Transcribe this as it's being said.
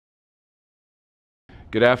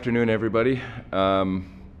Good afternoon, everybody.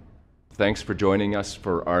 Thanks for joining us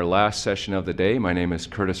for our last session of the day. My name is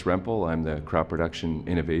Curtis Rempel. I'm the Crop Production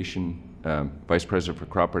Innovation, Vice President for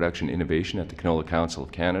Crop Production Innovation at the Canola Council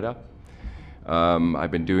of Canada.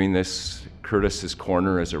 I've been doing this Curtis's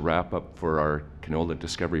Corner as a wrap-up for our Canola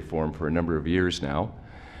Discovery Forum for a number of years now.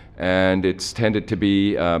 And it's tended to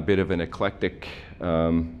be a bit of an eclectic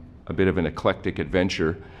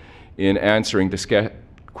adventure in answering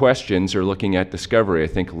questions or looking at discovery. I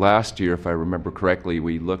think last year, if I remember correctly,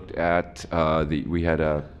 we looked at, we had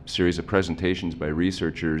a series of presentations by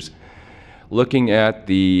researchers looking at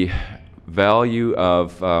the value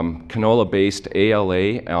of canola-based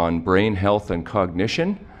ALA on brain health and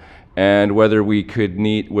cognition, and whether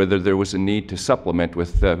there was a need to supplement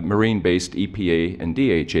with marine-based EPA and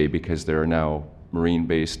DHA, because there are now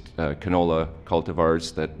marine-based canola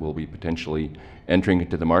cultivars that will be potentially entering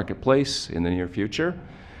into the marketplace in the near future.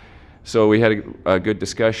 So we had a good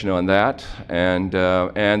discussion on that, and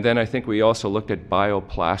then I think we also looked at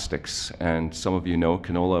bioplastics, and some of you know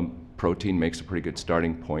canola protein makes a pretty good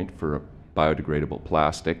starting point for a biodegradable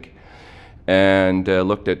plastic, and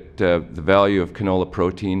looked at the value of canola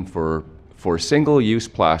protein for single-use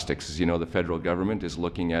plastics. As you know, the federal government is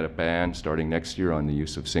looking at a ban starting next year on the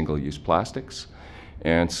use of single-use plastics,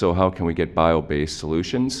 and so how can we get bio-based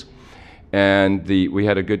solutions? And we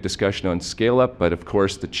had a good discussion on scale-up, but of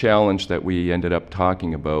course the challenge that we ended up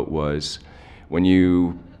talking about was when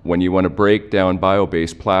you want to break down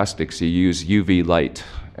bio-based plastics, you use UV light,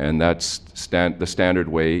 and that's the standard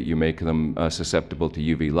way you make them susceptible to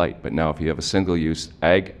UV light. But now if you have a single-use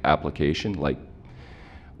ag application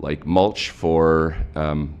like mulch for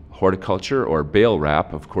horticulture or bale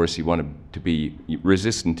wrap, of course you want it to be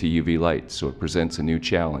resistant to UV light, so it presents a new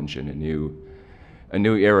challenge and a new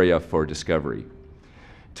area for discovery.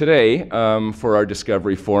 Today, for our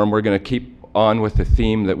Discovery Forum, we're going to keep on with the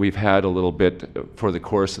theme that we've had a little bit for the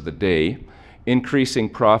course of the day, increasing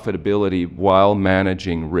profitability while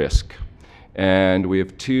managing risk. And we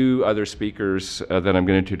have two other speakers that I'm going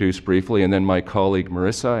to introduce briefly, and then my colleague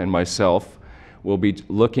Marissa and myself will be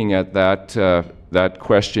looking at that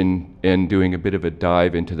question and doing a bit of a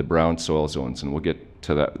dive into the brown soil zones, and we'll get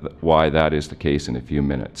to why that is the case in a few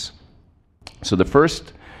minutes. So the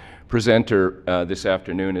first presenter this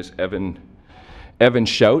afternoon is Evan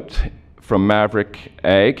Schout from Maverick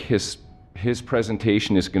Ag. His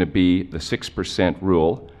presentation is going to be the 6%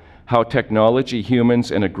 rule, how technology,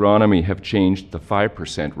 humans, and agronomy have changed the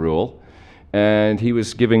 5% rule. And he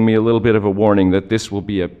was giving me a little bit of a warning that this will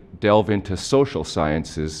be a delve into social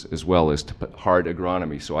sciences as well as to hard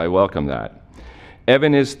agronomy, so I welcome that.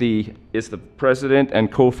 Evan is the president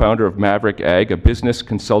and co-founder of Maverick Ag, a business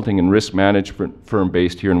consulting and risk management firm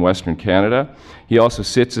based here in Western Canada. He also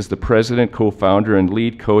sits as the president, co-founder, and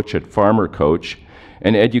lead coach at Farmer Coach,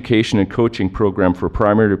 an education and coaching program for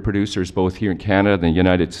primary producers both here in Canada and the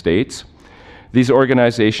United States. These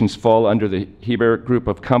organizations fall under the Hebert group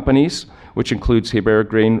of companies, which includes Hebert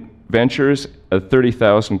Grain Ventures, a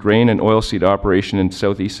 30,000 grain and oilseed operation in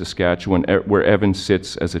southeast Saskatchewan, where Evan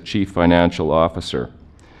sits as a chief financial officer.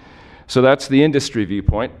 So that's the industry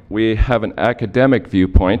viewpoint. We have an academic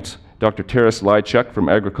viewpoint. Dr. Lychuk from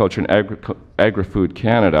Agriculture and Agri-Food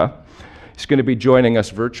Canada. He's going to be joining us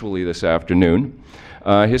virtually this afternoon.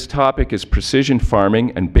 His topic is precision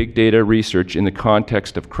farming and big data research in the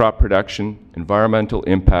context of crop production, environmental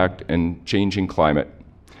impact, and changing climate.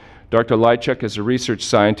 Dr. Lychuk is a research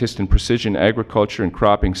scientist in precision agriculture and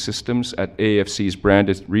cropping systems at AFC's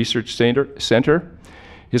Branded Research Center.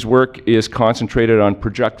 His work is concentrated on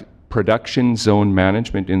production zone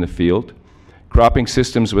management in the field, cropping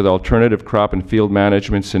systems with alternative crop and field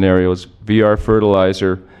management scenarios, VR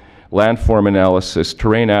fertilizer, landform analysis,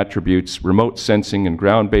 terrain attributes, remote sensing and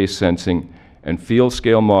ground-based sensing, and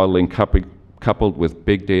field-scale modeling coupled with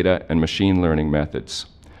big data and machine learning methods.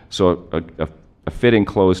 So a fitting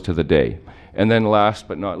close to the day. And then last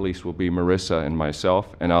but not least will be Marissa and myself,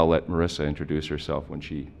 and I'll let Marissa introduce herself when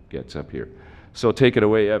she gets up here. So take it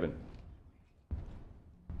away, Evan.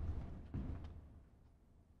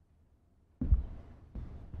 That's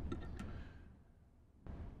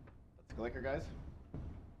the clicker, guys.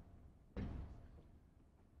 You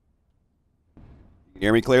can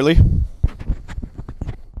hear me clearly?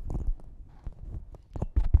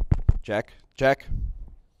 Check, check.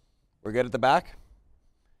 We're good at the back?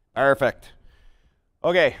 Perfect.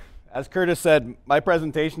 Okay, as Curtis said, my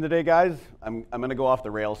presentation today, guys, I'm going to go off the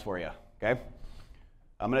rails for you, okay?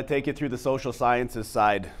 I'm going to take you through the social sciences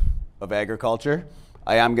side of agriculture.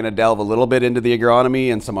 I am going to delve a little bit into the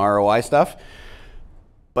agronomy and some ROI stuff.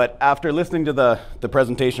 But after listening to the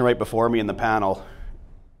presentation right before me in the panel,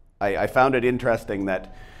 I found it interesting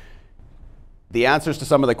that the answers to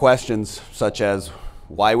some of the questions, such as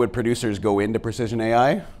why would producers go into precision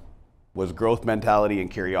AI, was growth mentality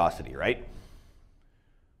and curiosity, right?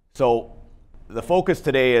 So the focus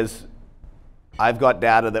today is I've got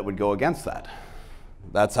data that would go against that.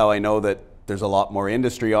 That's how I know that there's a lot more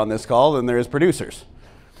industry on this call than there is producers.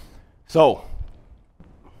 So,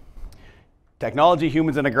 technology,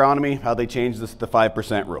 humans, and agronomy, how they change this, the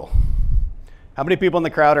 5% rule. How many people in the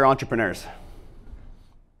crowd are entrepreneurs?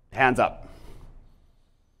 Hands up.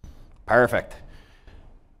 Perfect.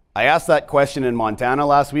 I asked that question in Montana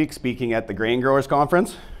last week, speaking at the Grain Growers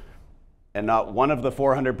Conference, and not one of the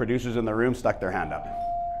 400 producers in the room stuck their hand up.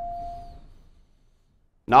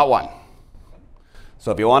 Not one.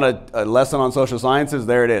 So if you want a lesson on social sciences,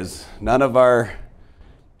 there it is. None of our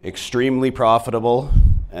extremely profitable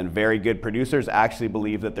and very good producers actually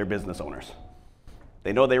believe that they're business owners.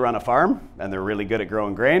 They know they run a farm and they're really good at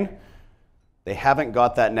growing grain. They haven't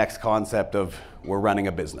got that next concept of we're running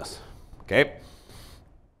a business, okay?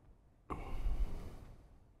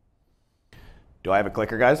 Do I have a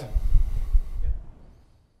clicker, guys?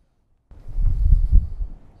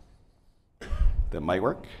 That might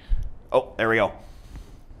work. Oh, there we go.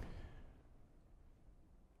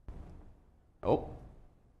 Oh.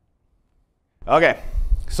 Okay,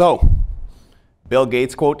 so Bill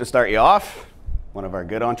Gates quote to start you off, one of our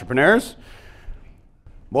good entrepreneurs.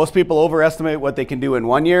 Most people overestimate what they can do in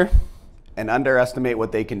 1 year and underestimate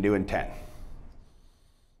what they can do in 10.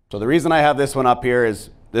 So the reason I have this one up here is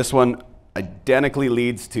this one identically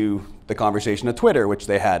leads to the conversation at Twitter, which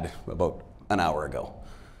they had about an hour ago.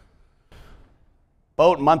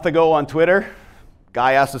 About a month ago on Twitter,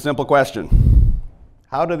 guy asked a simple question.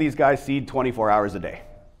 How do these guys seed 24 hours a day?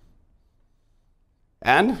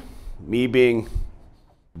 And me being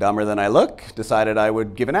dumber than I look, decided I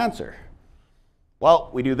would give an answer. Well,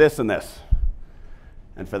 we do this and this.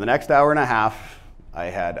 And for the next hour and a half, I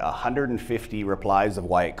had 150 replies of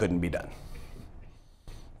why it couldn't be done.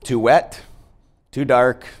 Too wet, too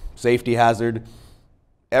dark, safety hazard,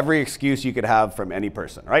 every excuse you could have from any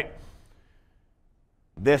person, right?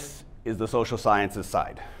 This is the social sciences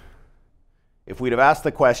side. If we'd have asked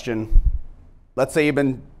the question, let's say you've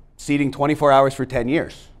been seeding 24 hours for 10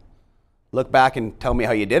 years. Look back and tell me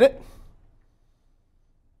how you did it.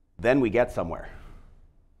 Then we get somewhere.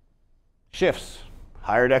 Shifts,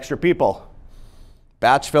 hired extra people,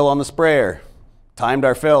 batch fill on the sprayer, timed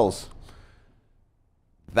our fills.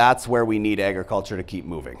 That's where we need agriculture to keep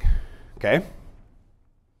moving, okay?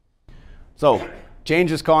 So,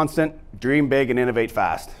 change is constant, dream big and innovate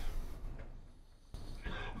fast.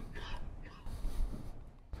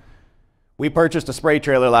 We purchased a spray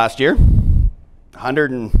trailer last year,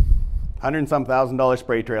 $100 and some $1,000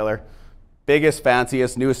 spray trailer, biggest,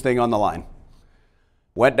 fanciest, newest thing on the line.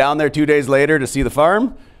 Went down there 2 days later to see the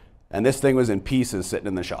farm, and this thing was in pieces sitting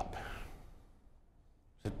in the shop.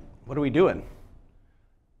 What are we doing?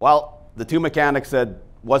 Well, the two mechanics said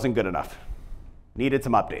wasn't good enough, needed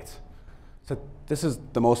some updates. So this is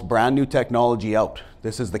the most brand new technology out.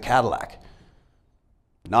 This is the Cadillac.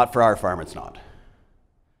 Not for our farm, it's not.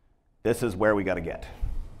 This is where we got to get.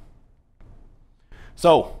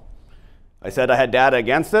 So, I said I had data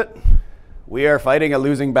against it. We are fighting a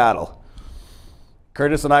losing battle.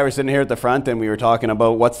 Curtis and I were sitting here at the front and we were talking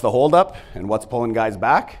about what's the holdup and what's pulling guys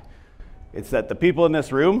back. It's that the people in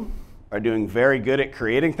this room are doing very good at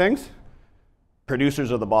creating things.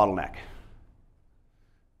 Producers are the bottleneck.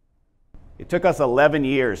 It took us 11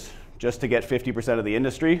 years just to get 50% of the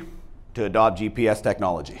industry to adopt GPS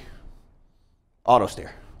technology. Auto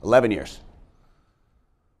steer. 11 years.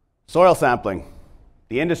 Soil sampling.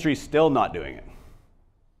 The industry's still not doing it.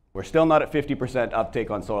 We're still not at 50% uptake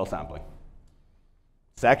on soil sampling.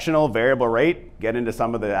 Sectional, variable rate, get into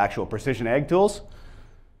some of the actual precision ag tools.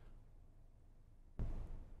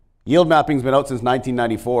 Yield mapping's been out since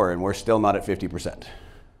 1994 and we're still not at 50%.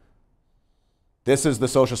 This is the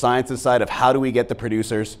social sciences side of how do we get the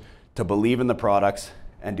producers to believe in the products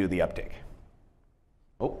and do the uptake.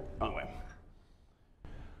 Oh, wrong way.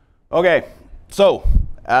 Okay, so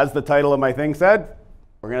as the title of my thing said,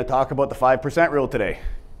 we're going to talk about the 5% rule today.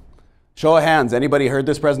 Show of hands, anybody heard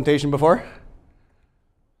this presentation before?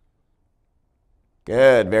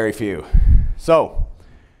 Good, very few. So,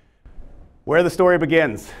 where the story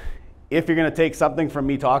begins, if you're going to take something from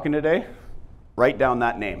me talking today, write down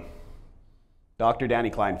that name. Dr.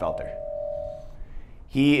 Danny Kleinfelter.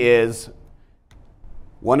 He is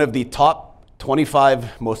one of the top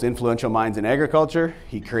 25 most influential minds in agriculture.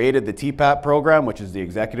 He created the TPAP program, which is the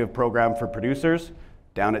executive program for producers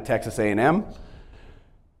down at Texas A&M.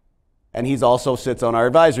 And he's also sits on our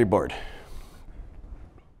advisory board.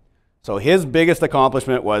 So his biggest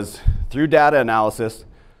accomplishment was through data analysis,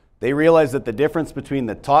 they realized that the difference between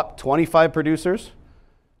the top 25 producers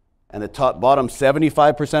and the bottom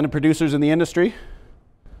 75% of producers in the industry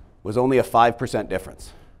was only a 5%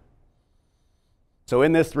 difference. So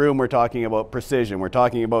in this room, we're talking about precision. We're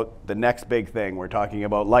talking about the next big thing. We're talking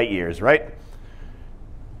about light years, right?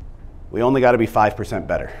 We only got to be 5%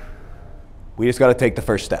 better. We just got to take the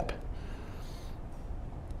first step.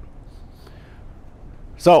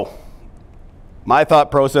 So my thought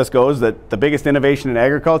process goes that the biggest innovation in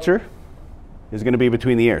agriculture is going to be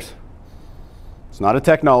between the ears. It's not a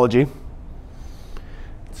technology.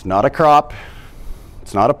 It's not a crop.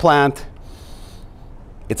 It's not a plant.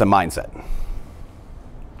 It's a mindset.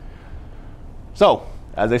 So,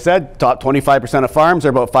 as I said, top 25% of farms are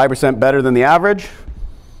about 5% better than the average.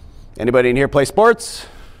 Anybody in here play sports?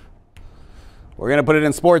 We're going to put it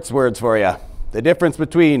in sports words for you. The difference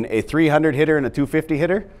between a 300 hitter and a 250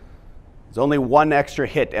 hitter is only one extra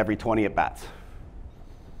hit every 20 at-bats.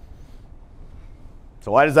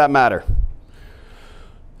 So why does that matter?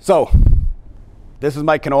 So, this is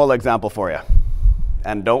my canola example for you.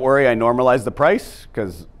 And don't worry, I normalized the price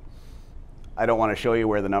because I don't want to show you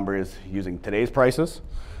where the number is using today's prices.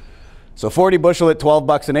 So 40 bushel at 12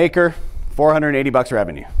 bucks an acre, 480 bucks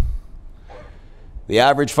revenue. The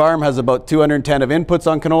average farm has about 210 of inputs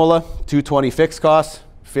on canola, 220 fixed costs,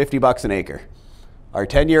 50 bucks an acre. Our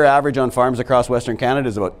 10-year average on farms across Western Canada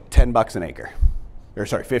is about 10 bucks an acre. Or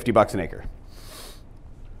sorry, 50 bucks an acre.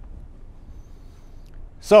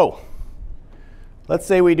 So, let's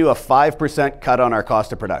say we do a 5% cut on our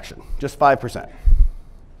cost of production, just 5%.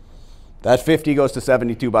 That 50 goes to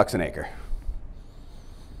 72 bucks an acre.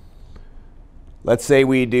 Let's say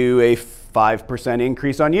we do a 5%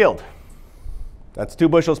 increase on yield. That's 2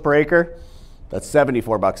 bushels per acre. That's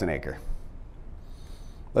 74 bucks an acre.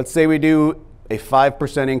 Let's say we do a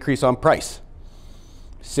 5% increase on price.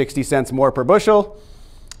 60 cents more per bushel,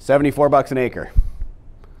 74 bucks an acre.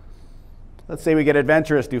 Let's say we get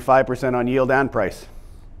adventurous, do 5% on yield and price.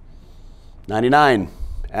 99.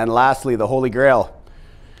 And lastly, the holy grail.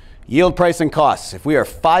 Yield, price, and costs. If we are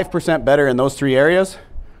 5% better in those three areas,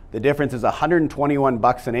 the difference is 121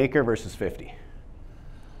 bucks an acre versus 50.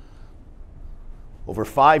 Over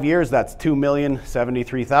 5 years, that's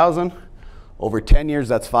 2,073,000. Over 10 years,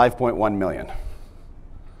 that's 5.1 million.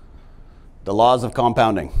 The laws of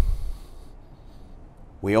compounding.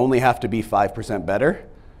 We only have to be 5% better,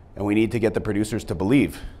 and we need to get the producers to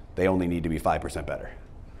believe they only need to be 5% better.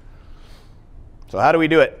 So how do we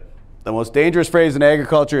do it? The most dangerous phrase in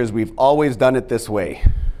agriculture is we've always done it this way.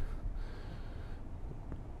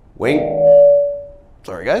 Wayne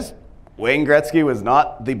Gretzky was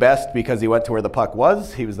not the best because he went to where the puck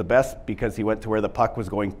was. He was the best because he went to where the puck was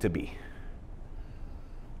going to be.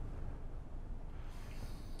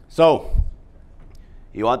 So,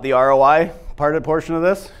 you want the ROI portion of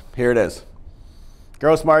this? Here it is.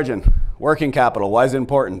 Gross margin, working capital. Why is it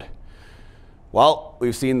important? Well,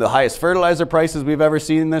 we've seen the highest fertilizer prices we've ever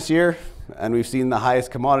seen this year, and we've seen the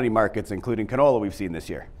highest commodity markets, including canola, we've seen this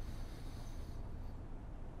year.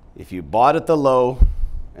 If you bought at the low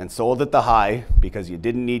and sold at the high because you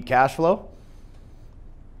didn't need cash flow,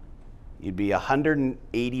 you'd be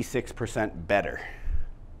 186% better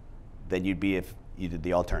than you'd be if you did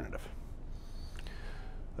the alternative.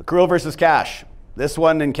 Accrual versus cash. This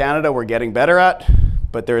one in Canada we're getting better at,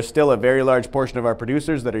 but there is still a very large portion of our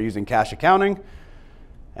producers that are using cash accounting.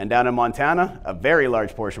 And down in Montana, a very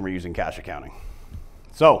large portion we're using cash accounting.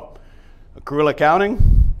 So, accrual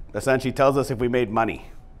accounting essentially tells us if we made money.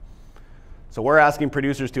 So we're asking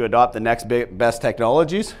producers to adopt the next best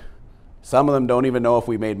technologies. Some of them don't even know if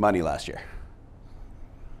we made money last year.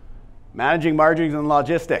 Managing margins and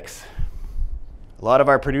logistics. A lot of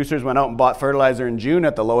our producers went out and bought fertilizer in June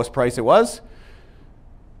at the lowest price it was.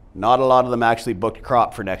 Not a lot of them actually booked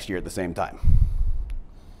crop for next year at the same time.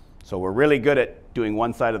 So we're really good at doing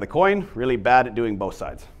one side of the coin, really bad at doing both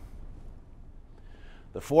sides.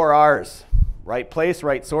 The 4 R's, right place,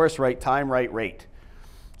 right source, right time, right rate.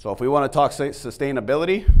 So if we want to talk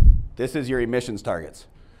sustainability, this is your emissions targets.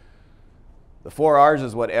 The 4 R's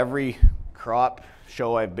is what every crop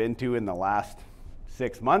show I've been to in the last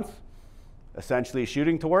 6 months essentially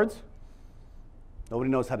shooting towards. Nobody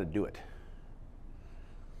knows how to do it.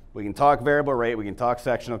 We can talk variable rate, we can talk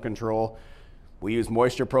sectional control. We use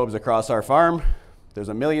moisture probes across our farm. There's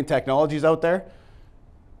a million technologies out there,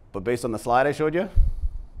 but based on the slide I showed you,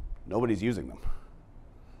 nobody's using them.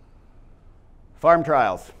 Farm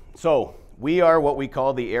trials. So we are what we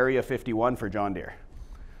call the Area 51 for John Deere.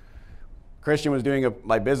 Christian was doing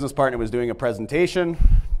my business partner was doing a presentation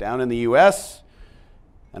down in the US,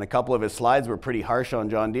 and a couple of his slides were pretty harsh on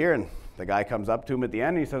John Deere, and the guy comes up to him at the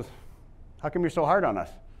end and he says, how come you're so hard on us?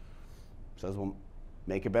 He says, well,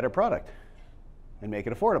 make a better product and make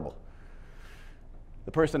it affordable.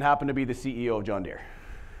 The person happened to be the CEO of John Deere.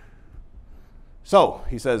 So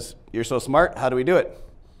he says, you're so smart, how do we do it?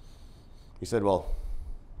 He said, well,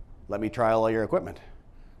 let me trial all your equipment.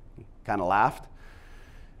 He kind of laughed.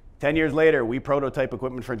 10 years later, we prototype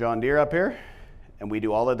equipment for John Deere up here, and we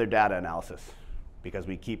do all of their data analysis because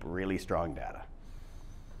we keep really strong data.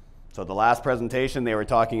 So the last presentation, they were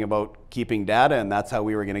talking about keeping data, and that's how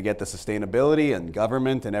we were going to get the sustainability and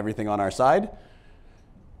government and everything on our side.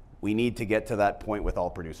 We need to get to that point with all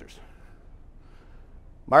producers.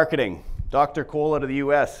 Marketing. Dr. Cole out of the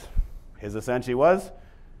US, his essentially was,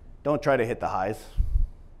 don't try to hit the highs.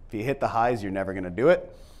 If you hit the highs, you're never going to do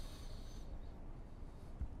it.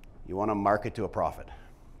 You want to market to a profit.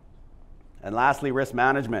 And lastly, risk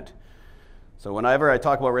management. So whenever I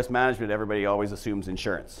talk about risk management, everybody always assumes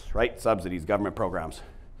insurance, right? Subsidies, government programs.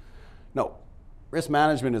 No, risk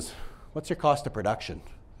management is, what's your cost of production?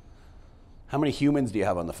 How many humans do you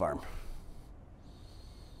have on the farm?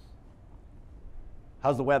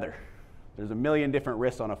 How's the weather? There's a million different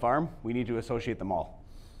risks on a farm. We need to associate them all.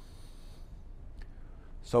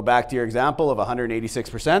 So back to your example of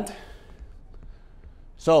 186%.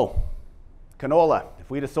 So canola, if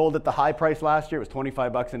we'd have sold at the high price last year, it was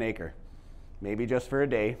 25 bucks an acre. Maybe just for a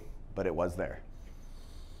day, but it was there.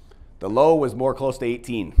 The low was more close to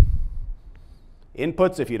 18.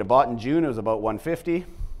 Inputs, if you'd have bought in June, it was about 150.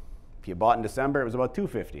 If you bought in December, it was about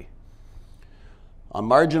 250. On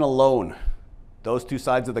margin alone, those two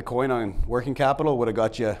sides of the coin on working capital would have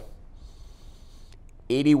got you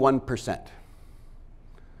 81%.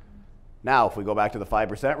 Now, if we go back to the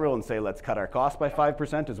 5% rule and say, let's cut our costs by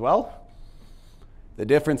 5% as well, the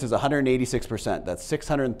difference is 186%. That's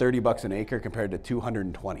 630 bucks an acre compared to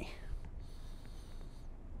 220.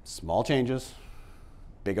 Small changes,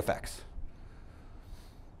 big effects.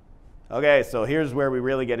 Okay, so here's where we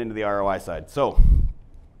really get into the ROI side. So,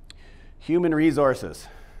 human resources.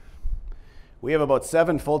 We have about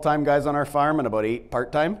 7 full-time guys on our farm and about 8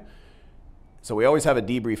 part-time. So we always have a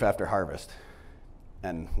debrief after harvest.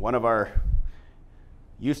 And one of our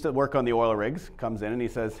used to work on the oil rigs comes in and he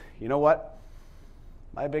says, you know what?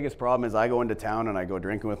 My biggest problem is I go into town and I go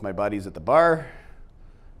drinking with my buddies at the bar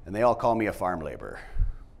and they all call me a farm laborer.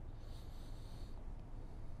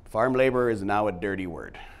 Farm laborer is now a dirty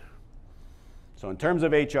word. So in terms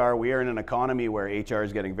of HR, we are in an economy where HR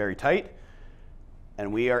is getting very tight,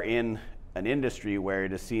 and we are in an industry where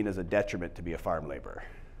it is seen as a detriment to be a farm laborer.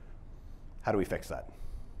 How do we fix that?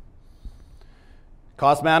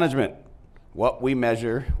 Cost management. What we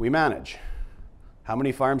measure, we manage. How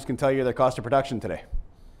many farms can tell you their cost of production today?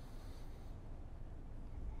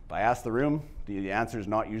 If I ask the room, the answer is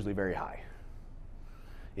not usually very high.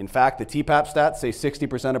 In fact, the TPAP stats say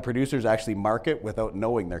 60% of producers actually market without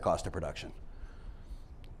knowing their cost of production.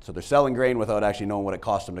 So they're selling grain without actually knowing what it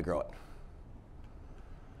costs them to grow it.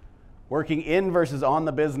 Working in versus on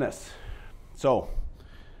the business. So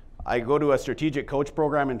I go to a strategic coach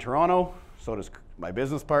program in Toronto, so does my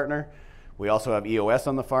business partner. We also have EOS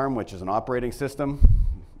on the farm, which is an operating system.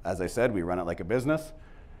 As I said, we run it like a business.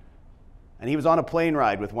 And he was on a plane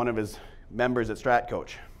ride with one of his members at Strat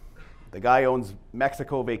Coach. The guy owns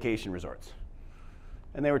Mexico vacation resorts.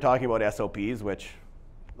 And they were talking about SOPs, which,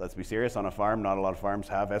 let's be serious, on a farm, not a lot of farms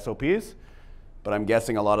have SOPs, but I'm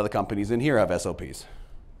guessing a lot of the companies in here have SOPs.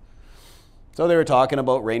 So they were talking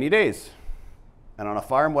about rainy days. And on a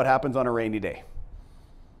farm, what happens on a rainy day?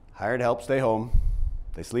 Hired help stay home.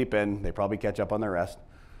 They sleep in. They probably catch up on their rest.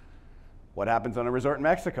 What happens on a resort in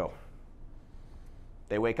Mexico?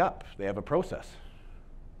 They wake up. They have a process.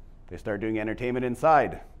 They start doing entertainment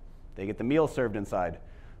inside. They get the meals served inside.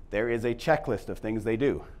 There is a checklist of things they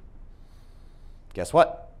do. Guess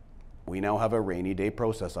what? We now have a rainy day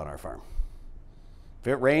process on our farm. If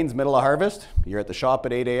it rains middle of harvest, you're at the shop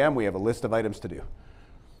at 8 a.m., we have a list of items to do.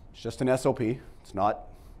 It's just an SOP. It's not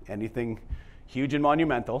anything huge and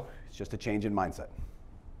monumental. It's just a change in mindset.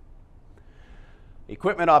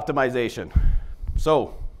 Equipment optimization.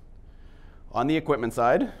 So, on the equipment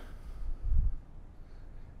side,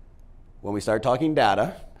 when we start talking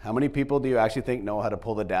data, how many people do you actually think know how to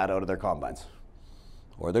pull the data out of their combines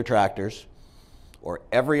or their tractors or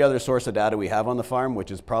every other source of data we have on the farm, which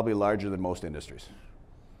is probably larger than most industries?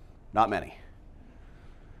 Not many.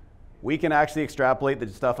 We can actually extrapolate the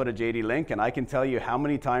stuff out of JD Link, and I can tell you how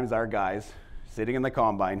many times our guys sitting in the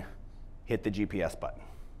combine hit the GPS button.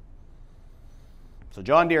 So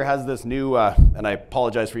John Deere has this new, and I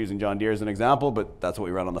apologize for using John Deere as an example, but that's what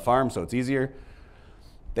we run on the farm, so it's easier.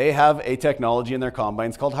 They have a technology in their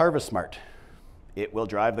combines called Harvest Smart. it will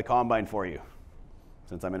drive the combine for you.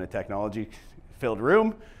 Since I'm in a technology-filled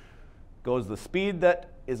room, goes the speed that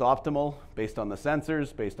is optimal based on the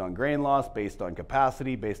sensors, based on grain loss, based on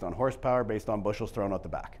capacity, based on horsepower, based on bushels thrown out the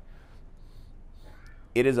back.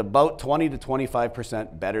 It is about 20 to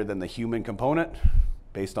 25% better than the human component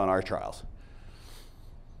based on our trials.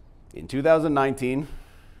 In 2019,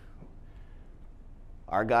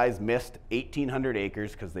 our guys missed 1,800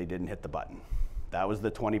 acres because they didn't hit the button. That was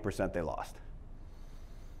the 20% they lost.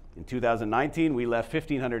 In 2019, we left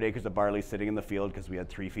 1,500 acres of barley sitting in the field because we had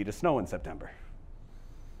 3 feet of snow in September.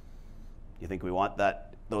 You think we want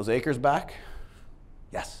those acres back?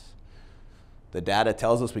 Yes. The data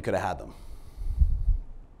tells us we could have had them.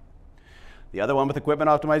 The other one with equipment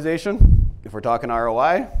optimization, if we're talking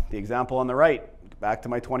ROI, the example on the right, back to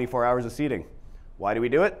my 24 hours of seeding. Why do we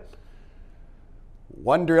do it?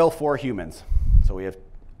 1 drill, 4 humans. So we have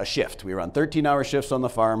a shift. We run 13-hour shifts on the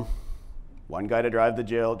farm. 1 guy to drive the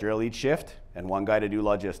drill each shift, and 1 guy to do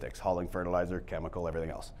logistics, hauling fertilizer, chemical, everything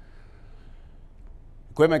else.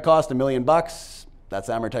 Equipment cost $1 million. That's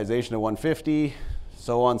amortization of 150,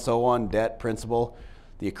 so on, debt, principal.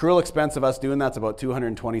 The accrual expense of us doing that's about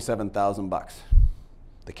 $227,000.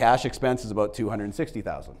 The cash expense is about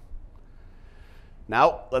 $260,000.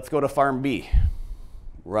 Now let's go to farm B.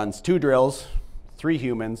 Runs 2 drills, 3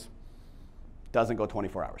 humans, doesn't go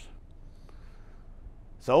 24 hours.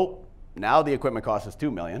 So now the equipment cost is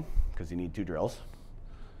 $2 million because you need 2 drills.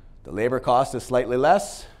 The labor cost is slightly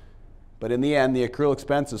less, but in the end, the accrual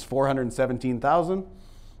expense is $417,000.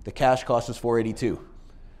 The cash cost is $482,000.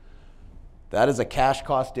 That is a cash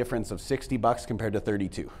cost difference of $60 compared to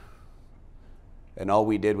 $32. And all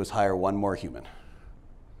we did was hire 1 more human.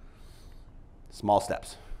 Small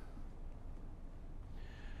steps.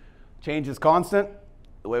 Change is constant.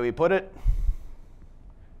 The way we put it,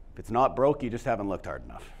 if it's not broke, you just haven't looked hard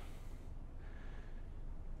enough.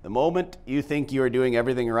 The moment you think you are doing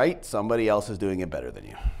everything right, somebody else is doing it better than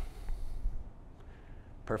you.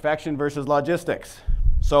 Perfection versus logistics.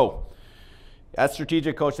 So, as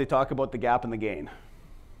strategic coach, they talk about the gap and the gain.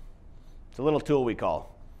 It's a little tool we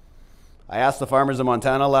call. I asked the farmers in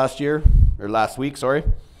Montana last week,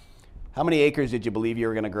 how many acres did you believe you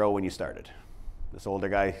were going to grow when you started? This older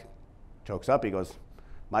guy chokes up, he goes,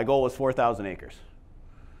 my goal was 4,000 acres.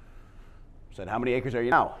 I said, how many acres are you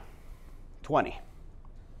now? 20.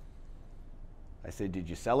 I said, did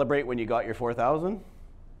you celebrate when you got your 4,000?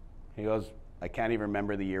 He goes, I can't even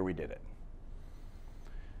remember the year we did it.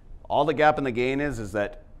 All the gap and the gain is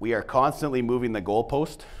that we are constantly moving the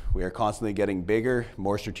goalpost. We are constantly getting bigger,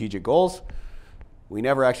 more strategic goals. We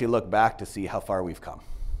never actually look back to see how far we've come.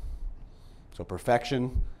 So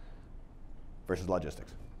perfection versus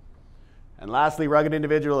logistics. And lastly, rugged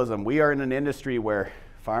individualism. We are in an industry where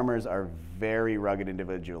farmers are very rugged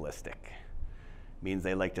individualistic. Means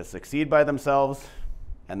they like to succeed by themselves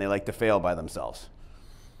and they like to fail by themselves.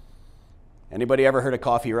 Anybody ever heard of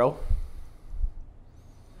Coffee Row?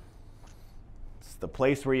 It's the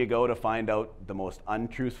place where you go to find out the most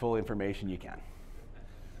untruthful information you can.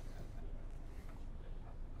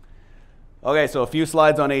 Okay, so a few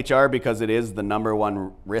slides on HR because it is the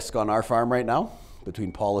 #1 risk on our farm right now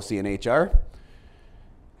between policy and HR.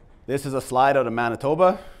 This is a slide out of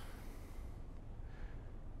Manitoba.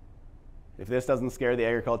 If this doesn't scare the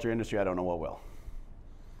agriculture industry, I don't know what will.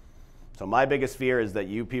 So my biggest fear is that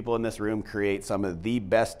you people in this room create some of the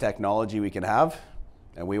best technology we can have,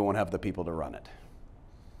 and we won't have the people to run it.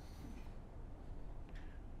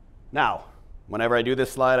 Now, whenever I do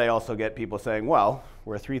this slide, I also get people saying, well,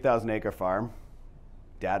 we're a 3,000-acre farm,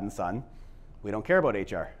 dad and son. We don't care about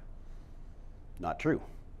HR. Not true.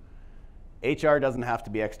 HR doesn't have to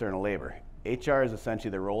be external labor. HR is essentially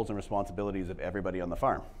the roles and responsibilities of everybody on the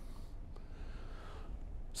farm.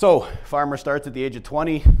 So, farmer starts at the age of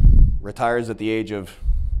 20, retires at the age of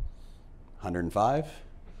 105.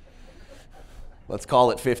 Let's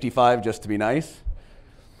call it 55 just to be nice.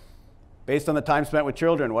 Based on the time spent with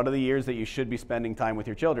children, what are the years that you should be spending time with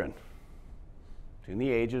your children? Between the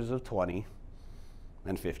ages of 20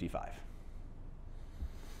 and 55.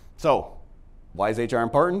 So, why is HR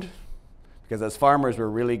important? Because as farmers, we're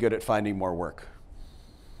really good at finding more work.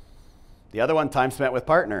 The other one, time spent with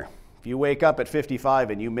partner. If you wake up at 55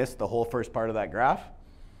 and you miss the whole first part of that graph,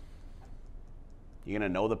 you gonna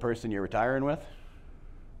know the person you're retiring with?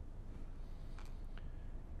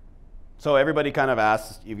 So everybody kind of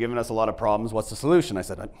asks, you've given us a lot of problems, what's the solution? I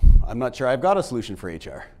said, I'm not sure I've got a solution for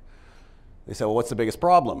HR. They said, well, what's the biggest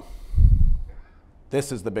problem?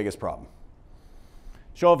 This is the biggest problem.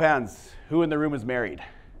 Show of hands, who in the room is married?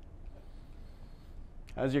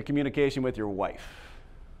 How's your communication with your wife?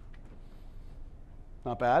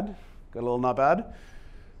 Not bad? Got a little not bad?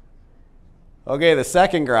 Okay, the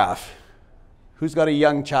second graph. Who's got a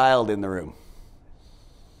young child in the room?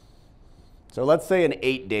 So let's say an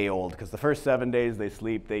 8-day-old, because the first 7 days they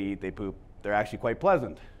sleep, they eat, they poop. They're actually quite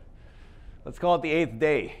pleasant. Let's call it the 8th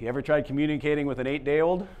day. You ever tried communicating with an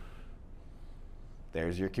 8-day-old?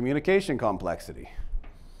 There's your communication complexity.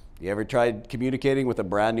 You ever tried communicating with a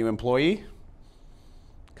brand new employee?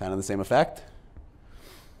 Kind of the same effect.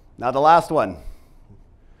 Now the last one.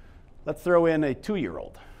 Let's throw in a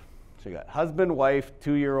 2-year-old. So you got husband, wife,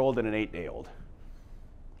 2-year-old, and an 8-day-old.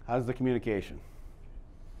 How's the communication?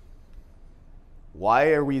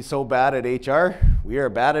 Why are we so bad at HR? We are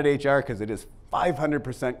bad at HR because it is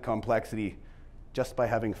 500% complexity just by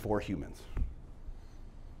having 4 humans.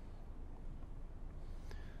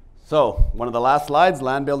 So, one of the last slides,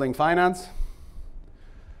 land building finance.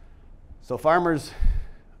 So farmers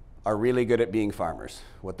are really good at being farmers.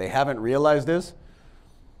 What they haven't realized is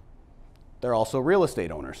they're also real estate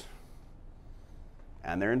owners.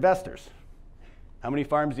 And they're investors. How many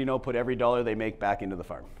farms do you know put every dollar they make back into the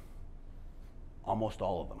farm? Almost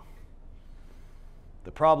all of them.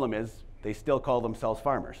 The problem is they still call themselves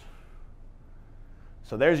farmers.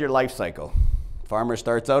 So there's your life cycle. Farmer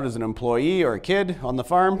starts out as an employee or a kid on the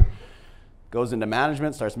farm, goes into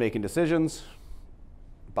management, starts making decisions,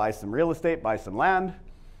 buys some real estate, buys some land,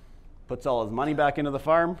 puts all his money back into the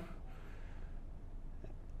farm.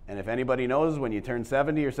 And if anybody knows, when you turn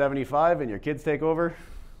 70 or 75 and your kids take over,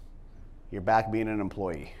 you're back being an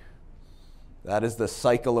employee. That is the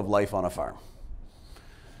cycle of life on a farm.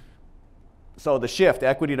 So the shift,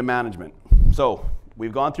 equity to management. So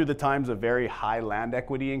we've gone through the times of very high land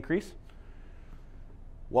equity increase.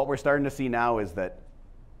 What we're starting to see now is that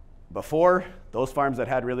before, those farms that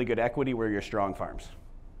had really good equity were your strong farms.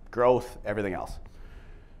 Growth, everything else.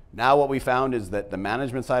 Now what we found is that the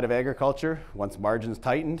management side of agriculture, once margins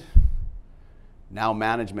tightened, now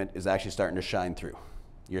management is actually starting to shine through.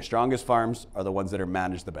 Your strongest farms are the ones that are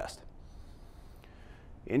managed the best.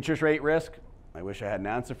 Interest rate risk, I wish I had an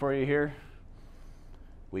answer for you here.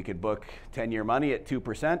 We could book 10-year money at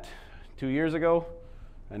 2% 2 years ago,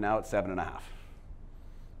 and now it's 7.5%.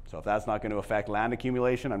 So if that's not going to affect land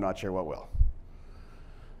accumulation, I'm not sure what will.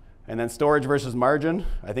 And then storage versus margin.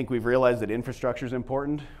 I think we've realized that infrastructure is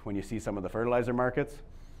important when you see some of the fertilizer markets.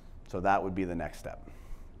 So that would be the next step.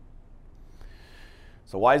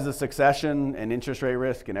 So why is the succession and interest rate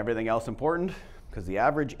risk and everything else important? Because the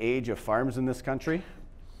average age of farms in this country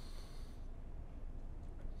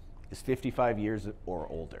is 55 years or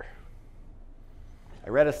older. I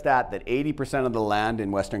read a stat that 80% of the land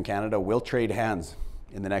in Western Canada will trade hands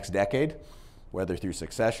in the next decade, whether through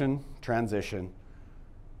succession, transition,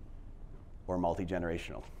 or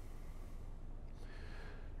multi-generational.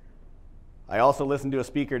 I also listened to a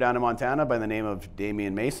speaker down in Montana by the name of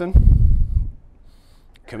Damian Mason.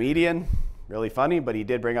 Comedian, really funny, but he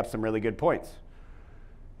did bring up some really good points.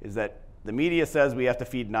 Is that the media says we have to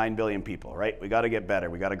feed 9 billion people, right? We got to get better.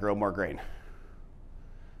 We got to grow more grain.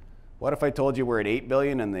 What if I told you we're at 8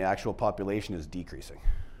 billion and the actual population is decreasing?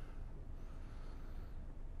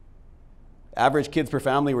 Average kids per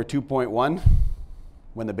family were 2.1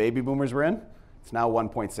 when the baby boomers were in. It's now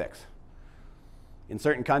 1.6. In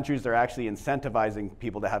certain countries, they're actually incentivizing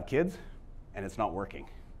people to have kids, and it's not working.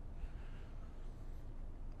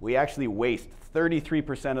 We actually waste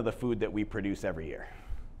 33% of the food that we produce every year.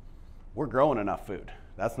 We're growing enough food.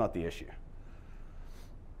 That's not the issue.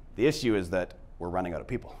 The issue is that we're running out of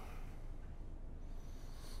people.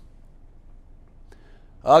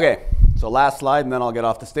 Okay, so last slide, and then I'll get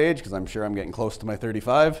off the stage because I'm sure I'm getting close to my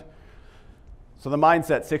 35. So the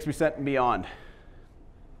mindset, 6% and beyond.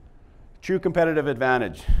 True competitive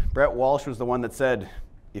advantage. Brett Walsh was the one that said,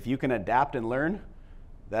 if you can adapt and learn,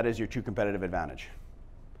 that is your true competitive advantage.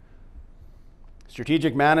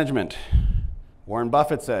 Strategic management. Warren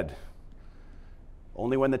Buffett said,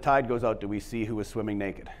 only when the tide goes out do we see who is swimming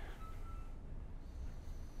naked.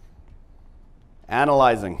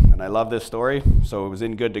 Analyzing, and I love this story, so it was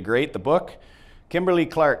in Good to Great, the book. Kimberly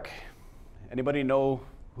Clark. Anybody know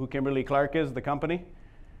who Kimberly Clark is, the company?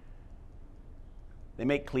 They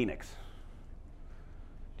make Kleenex.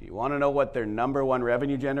 Do you want to know what their #1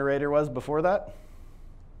 revenue generator was before that?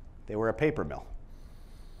 They were a paper mill.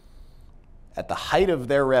 At the height of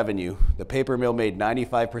their revenue, the paper mill made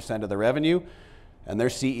 95% of the revenue, and their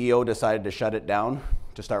CEO decided to shut it down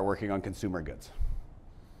to start working on consumer goods.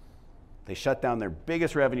 They shut down their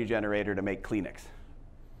biggest revenue generator to make Kleenex.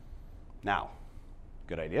 Now,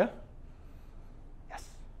 good idea? Yes.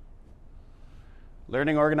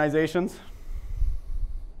 Learning organizations,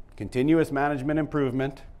 continuous management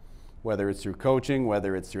improvement, whether it's through coaching,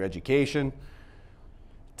 whether it's through education,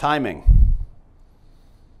 Timing.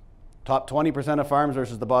 Top 20% of farms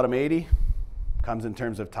versus the bottom 80 comes in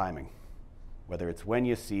terms of timing. Whether it's when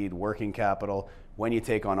you seed, working capital, when you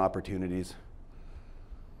take on opportunities.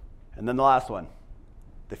 And then the last one.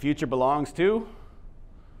 The future belongs to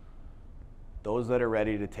those that are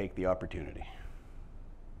ready to take the opportunity.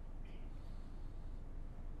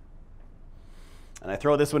 And I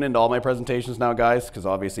throw this one into all my presentations now, guys, because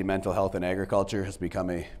obviously mental health in agriculture has become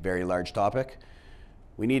a very large topic.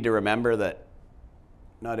 We need to remember that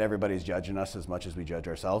not everybody's judging us as much as we judge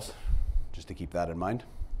ourselves, just to keep that in mind.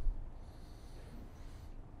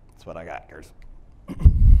 That's what I got, Kurs. Thank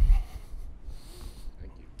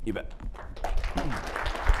you. You bet.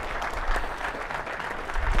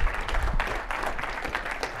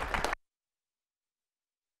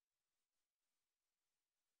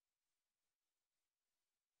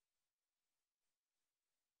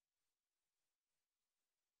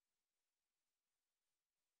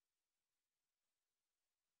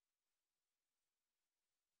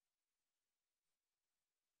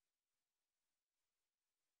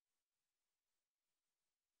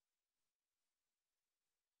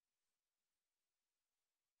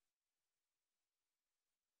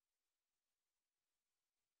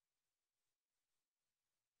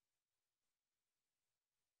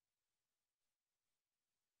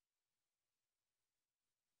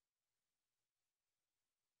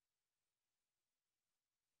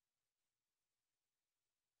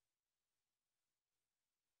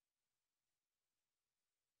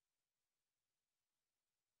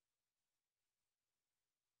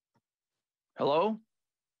 Hello?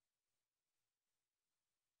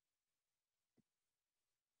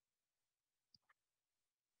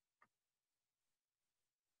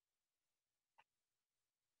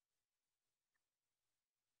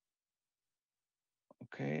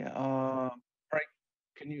 Okay. All right.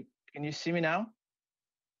 Can you see me now?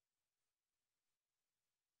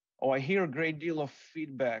 Oh, I hear a great deal of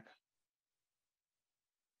feedback.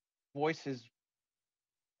 Voice is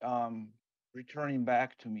returning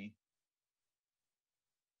back to me.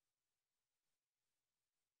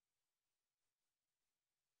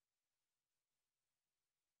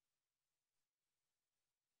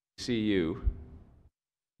 See you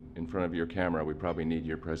in front of your camera. We probably need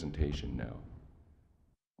your presentation now.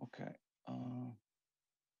 Okay.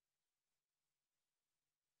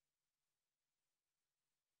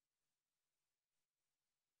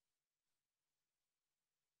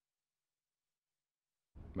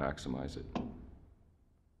 Maximize it.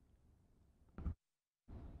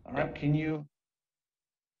 All right. Can you?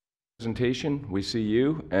 Presentation, we see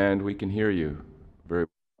you and we can hear you. Very.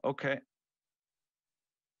 Okay.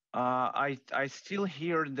 I still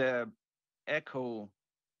hear the echo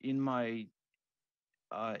in my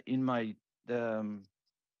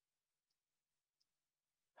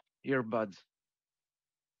earbuds.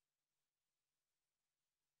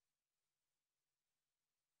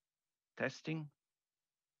 Testing.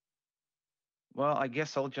 Well, I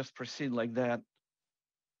guess I'll just proceed like that.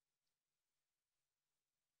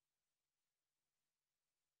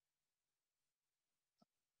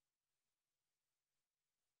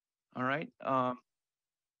 All right.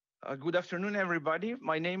 Good afternoon, everybody.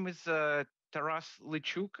 My name is Taras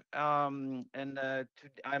Lychuk, and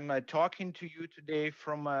I'm talking to you today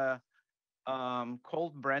from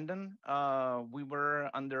cold Brandon. We were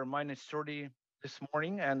under -30 this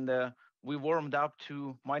morning, and we warmed up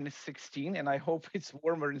to -16, and I hope it's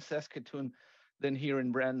warmer in Saskatoon than here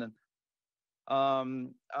in Brandon.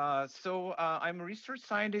 I'm a research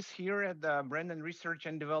scientist here at the Brandon Research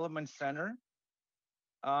and Development Center.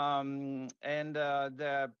 The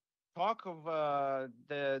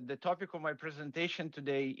topic of my presentation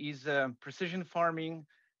today is precision farming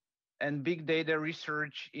and big data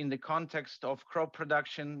research in the context of crop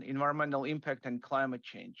production, environmental impact, and climate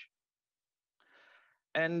change.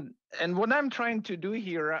 And what I'm trying to do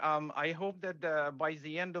here, I hope that by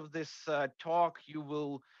the end of this talk,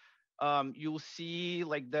 you'll see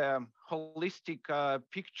like the holistic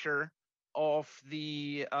picture of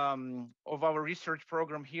our research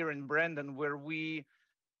program here in Brandon, where we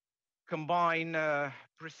combine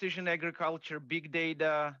precision agriculture, big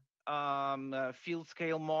data, field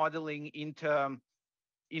scale modeling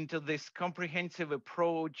into this comprehensive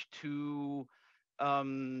approach to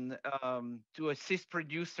assist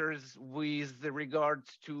producers with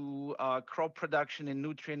regards to crop production and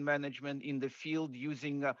nutrient management in the field,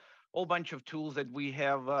 using a whole bunch of tools that we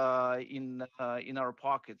have in our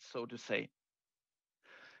pockets, so to say.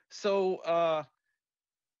 So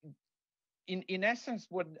in essence,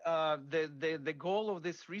 what the goal of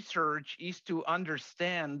this research is to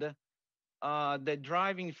understand the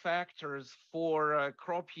driving factors for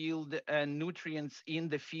crop yield and nutrients in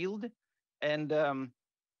the field. And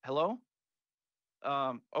hello?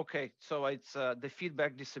 Okay, so it's the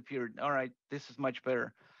feedback disappeared. All right, this is much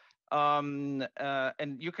better. And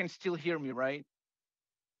you can still hear me, right?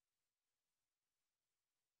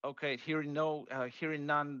 Okay, hearing no, hearing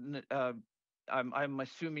none. I'm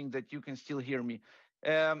assuming that you can still hear me.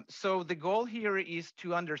 So the goal here is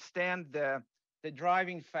to understand the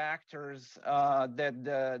driving factors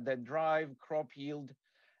that drive crop yield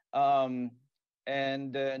um,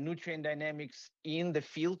 and nutrient dynamics in the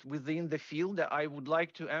field, within the field. I would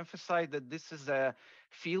like to emphasize that this is a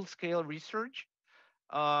field scale research,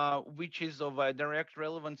 which is of direct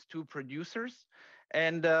relevance to producers.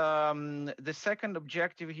 And the second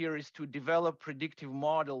objective here is to develop predictive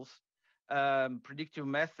models, predictive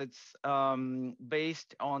methods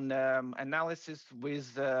based on analysis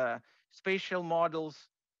with spatial models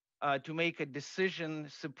to make a decision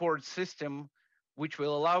support system which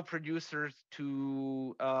will allow producers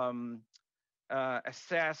to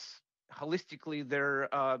assess holistically their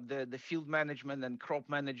the field management and crop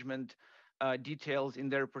management details in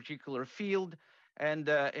their particular field. And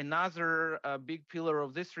another big pillar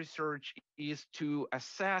of this research is to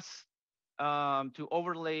assess, to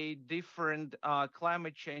overlay different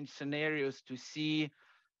climate change scenarios to see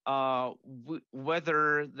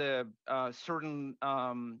whether the certain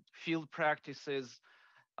field practices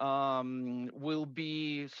will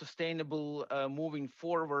be sustainable moving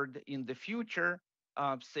forward in the future,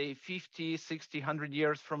 say 50, 60, 100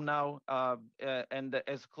 years from now, and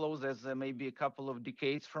as close as maybe a couple of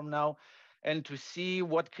decades from now, and to see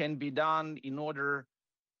what can be done in order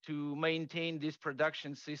to maintain these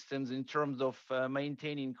production systems in terms of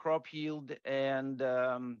maintaining crop yield and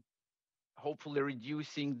hopefully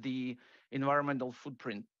reducing the environmental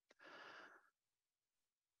footprint.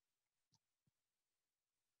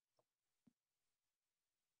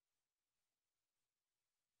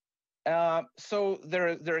 So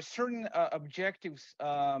there are certain objectives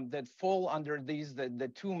that fall under these,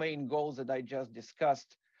 the two main goals that I just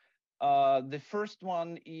discussed. The first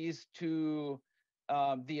one is to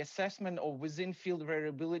the assessment of within field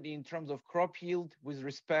variability in terms of crop yield with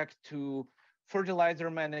respect to fertilizer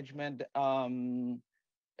management,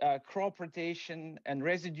 crop rotation, and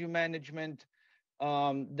residue management.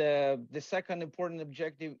 The second important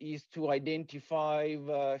objective is to identify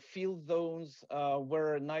field zones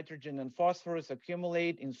where nitrogen and phosphorus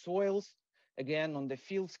accumulate in soils, again on the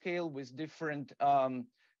field scale with different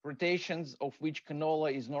rotations of which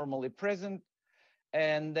canola is normally present.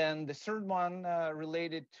 And then the third one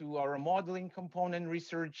related to our modeling component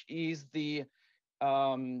research is the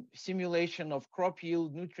simulation of crop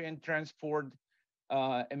yield, nutrient transport,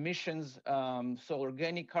 emissions, so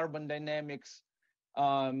organic carbon dynamics,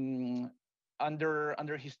 under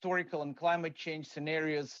historical and climate change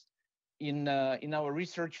scenarios in our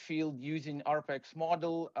research field using ARPAX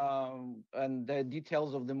model, and the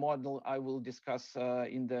details of the model I will discuss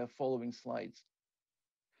in the following slides.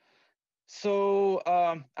 So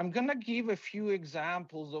I'm gonna give a few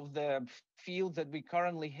examples of the fields that we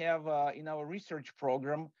currently have in our research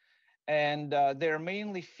program. And they're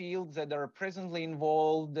mainly fields that are presently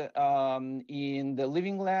involved in the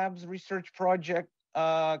Living Labs research project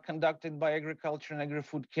conducted by Agriculture and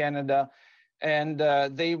Agri-Food Canada. And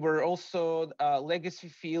they were also legacy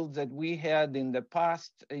fields that we had in the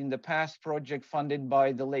past project funded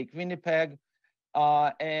by the Lake Winnipeg,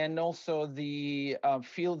 and also the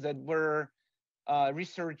fields that were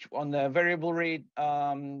research on the variable rate,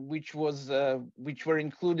 which were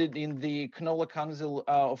included in the Canola Council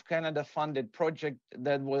of Canada funded project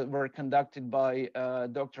that were conducted by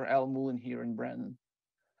Dr. Al Mullen here in Brandon.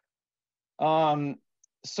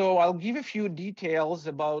 So I'll give a few details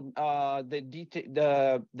about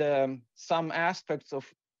some aspects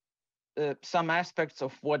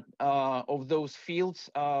of what of those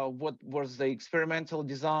fields, what was the experimental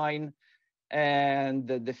design, and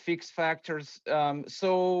the fixed factors.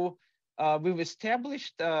 We've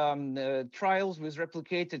established trials with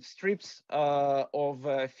replicated strips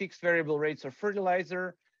of fixed variable rates of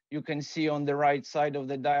fertilizer. You can see on the right side of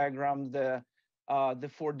the diagram the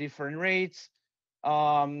 4 different rates.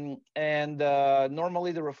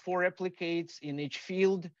 Normally there were 4 replicates in each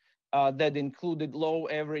field that included low,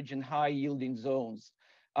 average, and high yielding zones.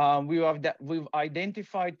 We've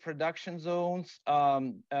identified production zones.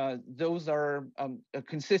 Those are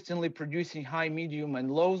consistently producing high, medium,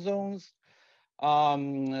 and low zones.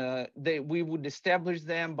 We would establish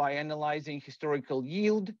them by analyzing historical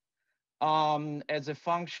yield as a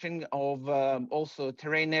function of also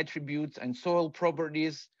terrain attributes and soil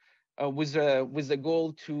properties, with the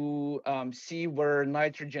goal to see where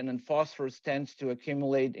nitrogen and phosphorus tends to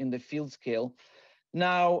accumulate in the field scale.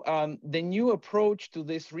 Now, the new approach to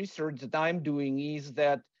this research that I'm doing is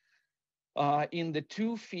that in the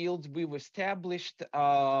two fields, we've established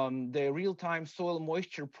the real-time soil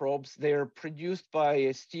moisture probes. They're produced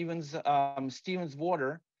by Stevens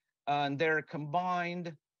Water, and they're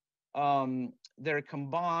combined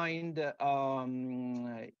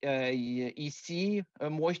EC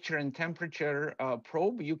moisture and temperature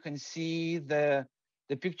probe. You can see the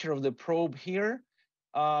picture of the probe here.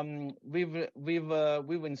 We've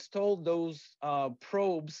installed those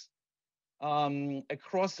probes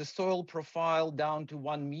across the soil profile down to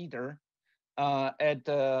 1 meter. So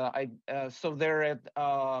they're at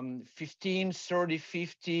 15, 30,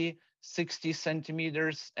 50, 60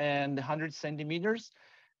 centimeters and 100 centimeters.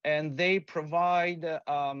 And they provide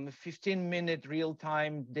 15-minute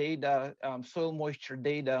real-time data, soil moisture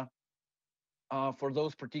data for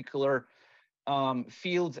those particular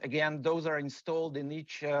fields. Again, those are installed in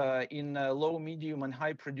each in low, medium, and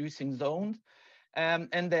high producing zones.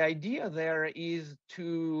 And the idea there is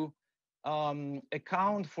to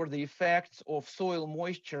account for the effects of soil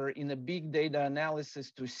moisture in a big data analysis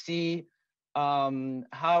to see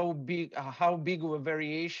how big of a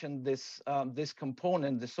variation this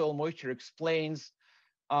component, the soil moisture, explains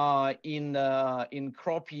in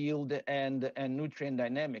crop yield and nutrient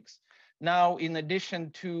dynamics. Now, in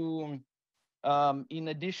addition to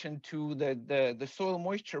the soil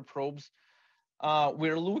moisture probes,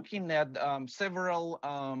 we're looking at several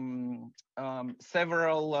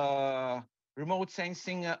remote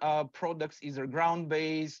sensing products, either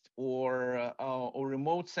ground-based or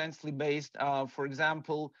remote sensely based. For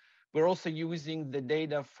example, we're also using the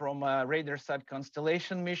data from RadarSat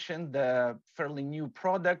constellation mission, the fairly new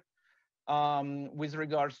product. With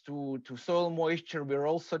regards to soil moisture, we're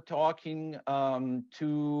also talking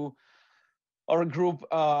to our group,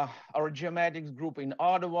 our geomatics group in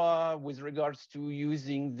Ottawa, with regards to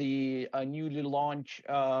using the newly launched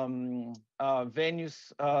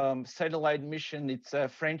Venus satellite mission. It's a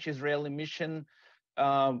French-Israeli mission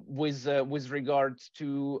with regards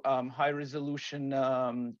to high resolution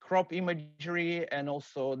crop imagery and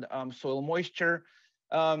also soil moisture.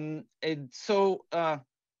 The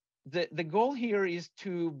goal here is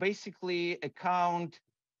to basically account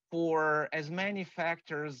for as many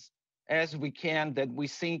factors as we can that we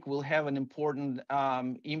think will have an important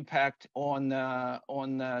impact on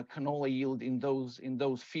canola yield in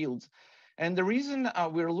those fields. And the reason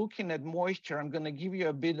we're looking at moisture, I'm going to give you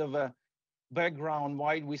a bit of a background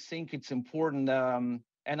why we think it's important, and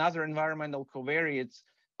other environmental covariates.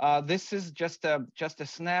 This is just a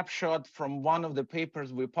snapshot from one of the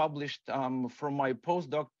papers we published from my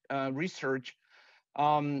postdoc research.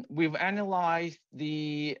 We've analyzed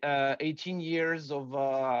the 18 years of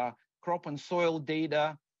crop and soil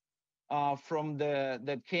data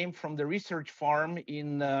that came from the research farm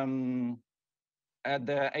at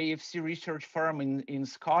the AFC research farm in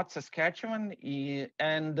Scott, Saskatchewan,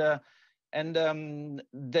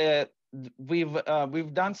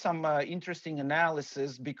 we've done some interesting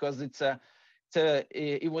analysis because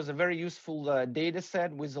it was a very useful data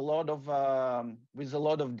set with a lot of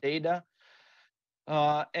data.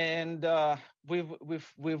 We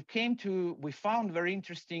found very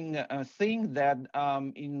interesting thing that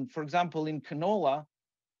for example, in canola,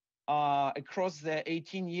 across the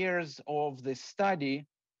 18 years of the study,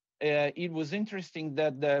 it was interesting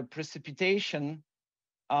that the precipitation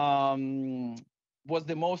was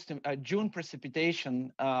the most, June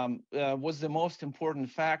precipitation was the most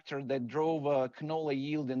important factor that drove canola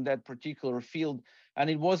yield in that particular field. And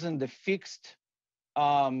it wasn't the fixed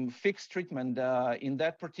treatment. In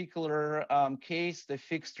that particular case, the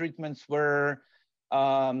fixed treatments were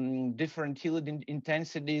different tillage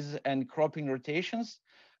intensities and cropping rotations.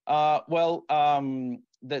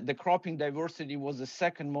 The cropping diversity was the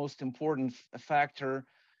second most important factor,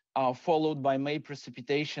 followed by May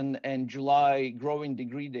precipitation and July growing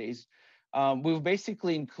degree days. We've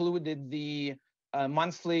basically included the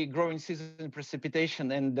monthly growing season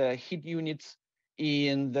precipitation and the heat units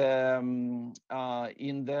in the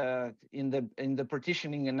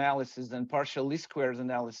partitioning analysis and partial least squares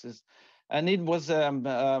analysis, and it was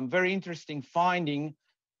a very interesting finding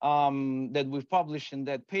that we've published in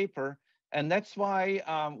that paper, and that's why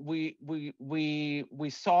we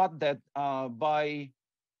thought that by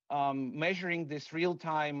measuring this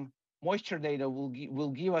real-time moisture data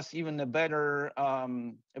will give us even a better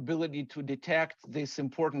ability to detect this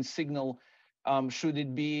important signal should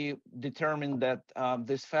it be determined that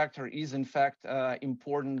this factor is in fact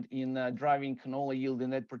important in driving canola yield in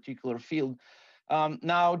that particular field.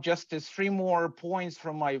 Now, just as 3 more points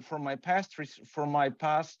from my past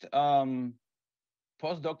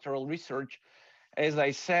postdoctoral research. As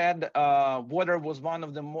I said, water was one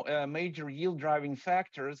of the major yield driving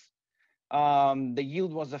factors. The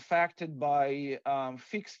yield was affected by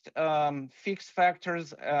fixed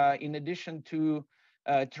factors in addition to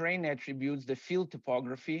terrain attributes, the field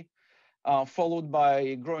topography, followed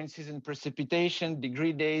by growing season precipitation,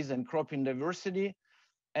 degree days, and cropping diversity.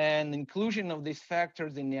 And inclusion of these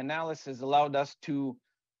factors in the analysis allowed us to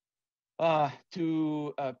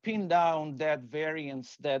pin down that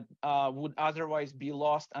variance that would otherwise be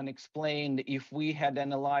lost unexplained if we had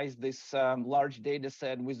analyzed this large data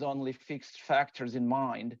set with only fixed factors in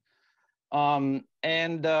mind.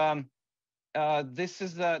 This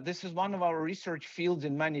is one of our research fields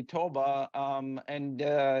in Manitoba,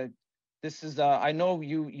 this is I know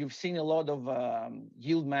you've seen a lot of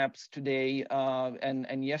yield maps today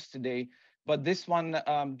and yesterday, but this one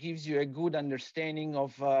gives you a good understanding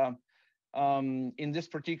of in this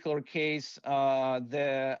particular case,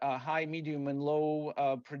 the high, medium, and low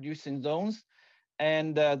producing zones.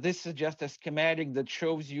 And this is just a schematic that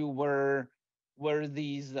shows you where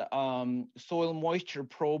these soil moisture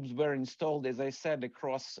probes were installed, as I said,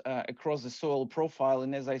 across the soil profile.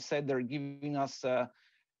 And as I said, they're giving us a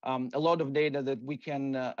lot of data that we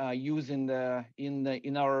can use in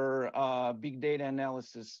our big data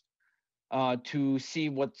analysis. To see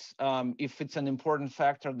what's if it's an important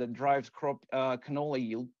factor that drives crop canola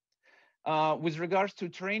yield. With regards to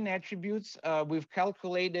terrain attributes, we've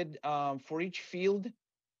calculated for each field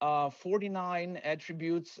 49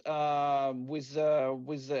 attributes with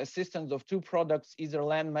the assistance of 2 products, either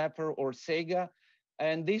Landmapper or Sega.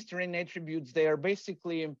 And these terrain attributes, they are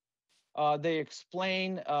basically they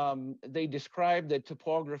explain, they describe the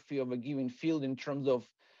topography of a given field in terms of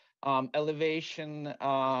elevation,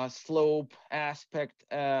 slope, aspect,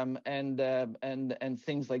 and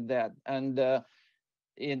things like that. And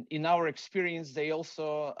in our experience, they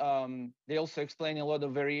also explain a lot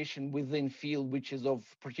of variation within field, which is of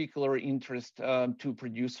particular interest to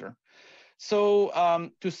producer. So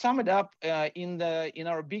to sum it up, in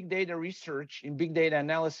our big data research, in big data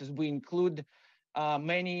analysis, we include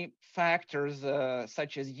many factors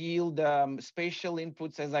such as yield, spatial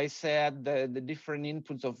inputs, as I said, the different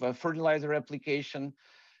inputs of fertilizer application,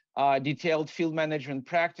 detailed field management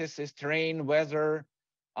practices, terrain, weather,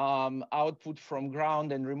 output from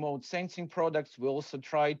ground and remote sensing products. We also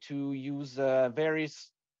try to use various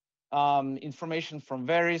information from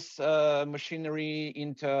various machinery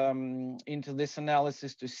into this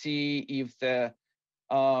analysis to see if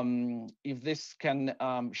this can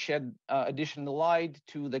shed additional light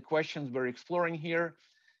to the questions we're exploring here.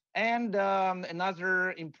 And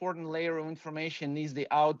another important layer of information is the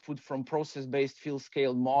output from process-based field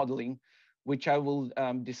scale modeling, which I will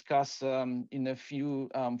discuss in a few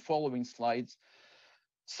following slides.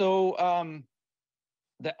 So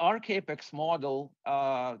the RCAPEX model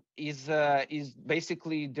is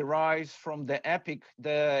basically derives from the EPIC,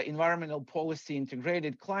 the Environmental Policy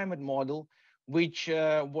Integrated Climate Model, which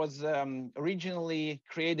was originally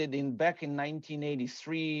created back in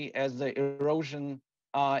 1983 as the erosion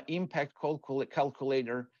impact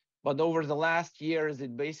calculator. But over the last years,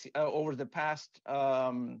 over the past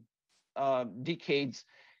decades,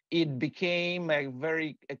 it became a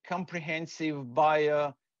very comprehensive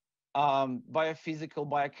biophysical,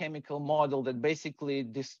 biochemical model that basically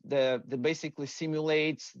basically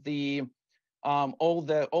simulates all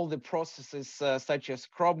the processes such as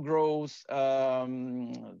crop growth,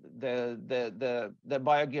 the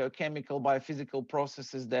biogeochemical, biophysical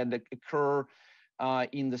processes that occur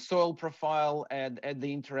in the soil profile and at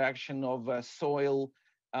the interaction of soil,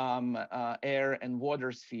 air, and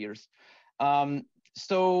water spheres.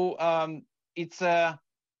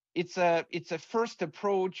 It's a first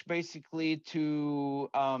approach basically to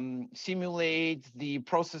simulate the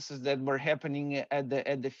processes that were happening at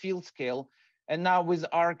the field scale. And now with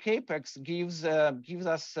RCAPEX gives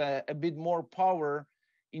us a bit more power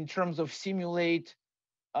in terms of simulate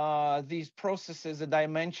these processes that I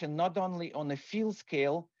mentioned, not only on a field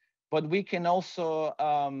scale, but we can also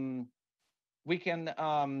we can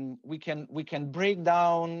break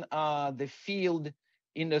down the field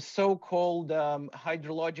in the so-called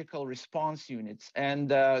hydrological response units. And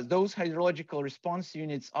those hydrological response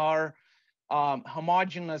units are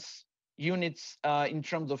homogeneous units in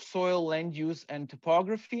terms of soil, land use, and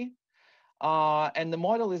topography. And the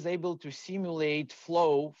model is able to simulate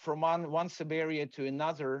flow from one sub-area to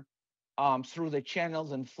another through the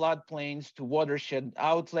channels and floodplains to watershed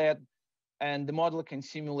outlet. And the model can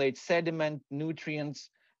simulate sediment, nutrients,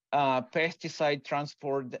 pesticide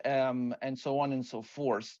transport, and so on and so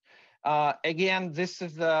forth. Again, this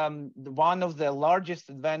is one of the largest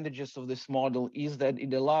advantages of this model is that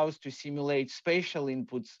it allows to simulate spatial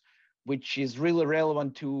inputs, which is really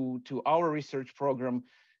relevant to our research program.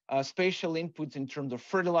 Spatial inputs in terms of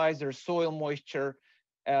fertilizer, soil moisture,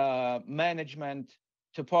 management,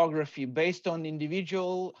 topography based on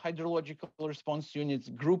individual hydrological response units,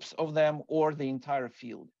 groups of them, or the entire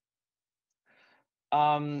field.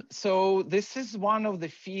 So this is one of the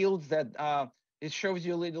fields that it shows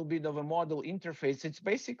you a little bit of a model interface. It's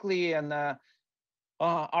basically an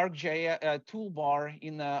ArcGIS toolbar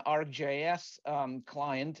in the ArcGIS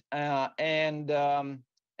client,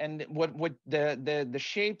 and what the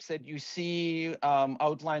shapes that you see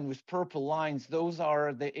outlined with purple lines, those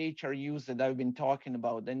are the HRUs that I've been talking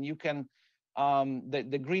about, and you can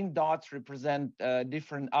the green dots represent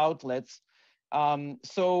different outlets.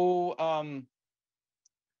 So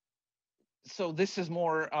this is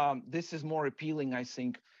more appealing, I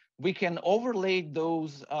think. We can overlay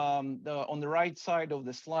those on the right side of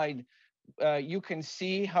the slide. You can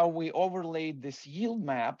see how we overlaid this yield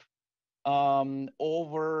map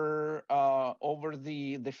over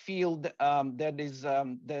the field. That is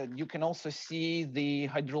that you can also see the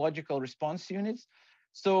hydrological response units.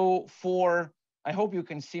 So I hope you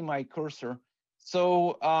can see my cursor.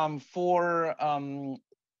 So for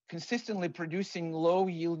consistently producing low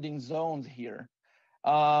yielding zones here,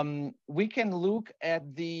 we can look at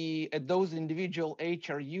those individual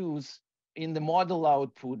HRUs in the model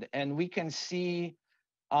output, and we can see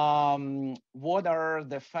what are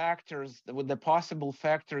the factors, the possible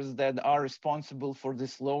factors that are responsible for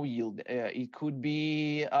this low yield. It could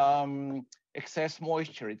be excess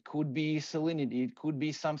moisture, it could be salinity, it could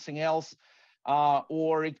be something else,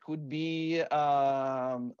 or it could be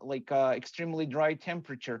extremely dry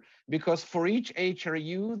temperature. Because for each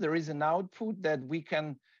HRU, there is an output that we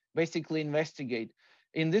can basically investigate.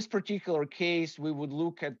 In this particular case, we would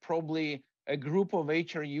look at probably a group of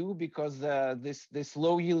HRU because this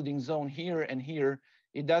low yielding zone here and here,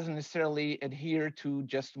 it doesn't necessarily adhere to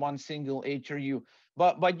just one single HRU.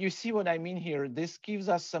 But you see what I mean here. This gives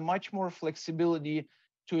us a much more flexibility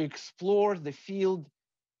to explore the field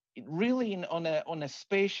really on a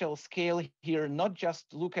spatial scale here, not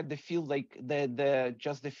just look at the field like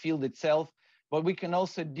just the field itself, but we can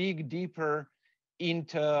also dig deeper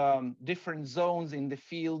into different zones in the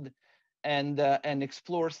field and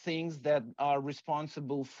explore things that are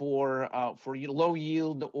responsible for low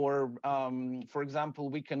yield, or for example,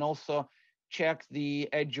 we can also check the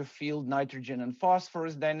edge of field nitrogen and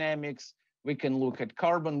phosphorus dynamics. We can look at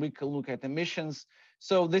carbon, we can look at emissions.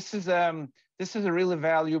 So this is a really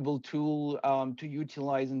valuable tool to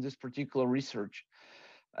utilize in this particular research.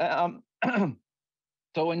 So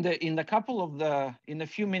in the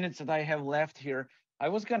few minutes that I have left here, I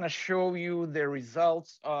was going to show you the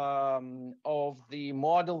results of the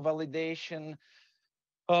model validation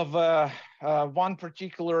of one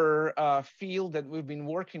particular field that we've been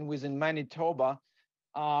working with in Manitoba.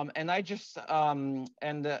 And I just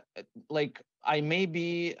I may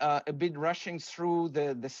be a bit rushing through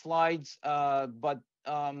the slides, but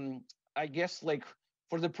I guess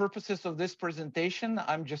for the purposes of this presentation,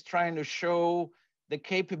 I'm just trying to show the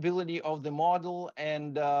capability of the model,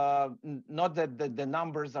 and not that the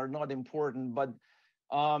numbers are not important, but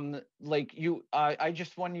I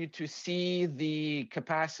just want you to see the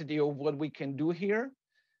capacity of what we can do here,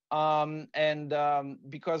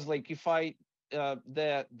 because if I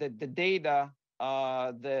the data,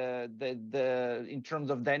 in terms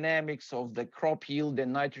of dynamics of the crop yield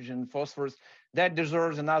and nitrogen and phosphorus, that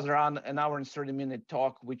deserves another an hour and 30-minute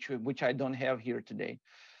talk, which I don't have here today.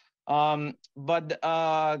 This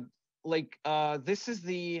is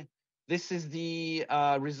the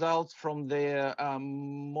results from the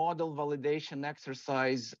model validation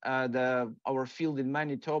exercise at our field in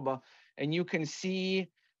Manitoba, and you can see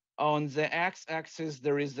on the x-axis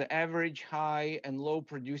there is the average high and low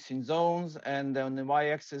producing zones, and on the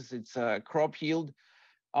y-axis it's crop yield.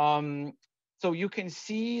 So you can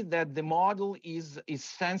see that the model is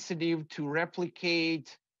sensitive to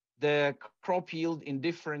replicate the crop yield in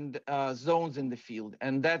different zones in the field,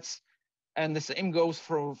 and the same goes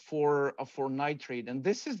for nitrate. And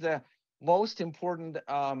this is the most important,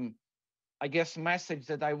 I guess, message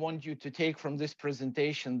that I want you to take from this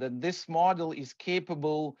presentation: that this model is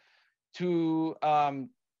capable to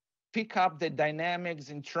pick up the dynamics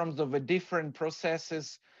in terms of the different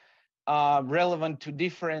processes relevant to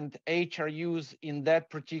different HRUs in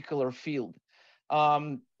that particular field.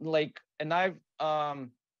 And I've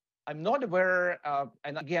I'm not aware,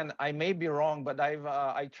 and again, I may be wrong, but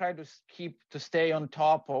I try to stay on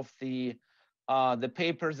top of the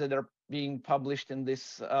papers that are being published in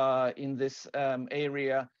this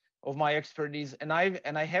area of my expertise, and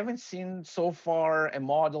I haven't seen so far a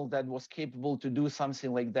model that was capable to do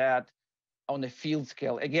something like that on a field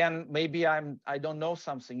scale. Again, maybe I don't know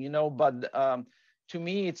something, you know, but to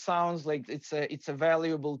me it sounds like it's a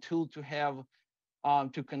valuable tool to have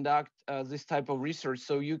to conduct this type of research.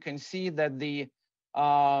 So you can see that there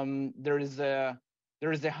is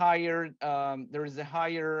a higher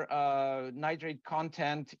nitrate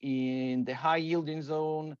content in the high yielding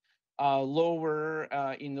zone, lower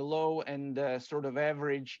in the low, and sort of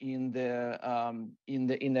average in the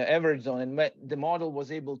average zone. And the model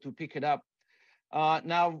was able to pick it up.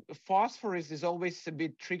 Now, phosphorus is always a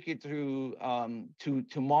bit tricky to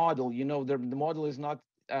model. You know, the model is not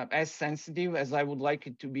as sensitive as I would like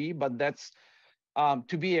it to be, but that's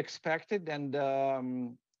to be expected. And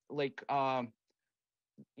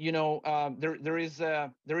you know, there is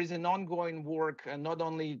an ongoing work, not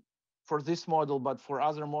only for this model but for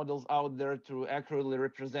other models out there to accurately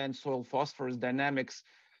represent soil phosphorus dynamics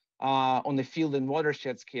on the field and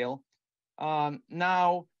watershed scale.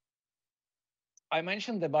 Now, I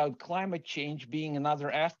mentioned about climate change being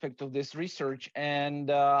another aspect of this research,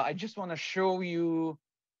 and I just want to show you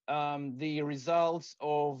the results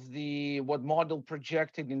of what model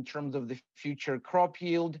projected in terms of the future crop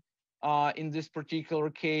yield. In this particular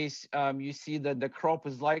case, you see that the crop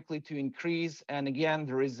is likely to increase, and again,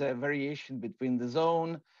 there is a variation between the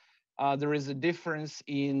zone. There is a difference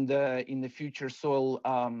in the future soil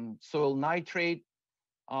nitrate.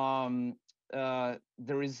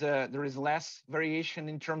 There is less variation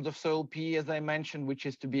in terms of soil P, as I mentioned, which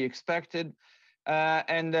is to be expected.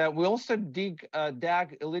 And we also dug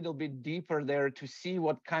a little bit deeper there to see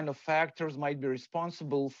what kind of factors might be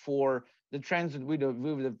responsible for the trends that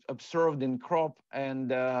we've observed in crop and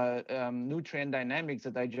nutrient dynamics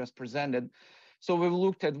that I just presented. So we've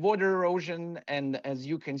looked at water erosion, and as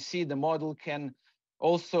you can see, the model can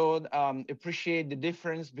also appreciate the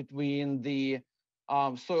difference between the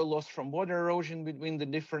soil loss from water erosion between the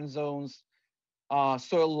different zones,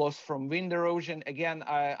 soil loss from wind erosion. Again,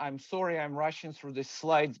 I'm sorry I'm rushing through the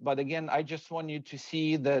slides, but again, I just want you to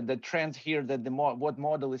see the trends here that what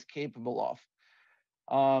model is capable of.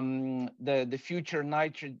 The future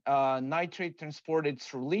nitrate transported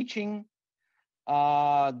through leaching,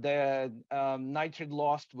 the nitrate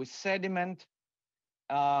lost with sediment,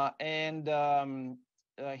 and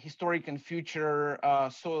historic and future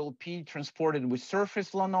soil P transported with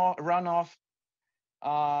surface runoff,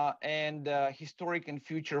 and historic and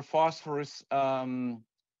future phosphorus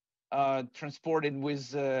transported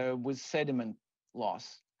with sediment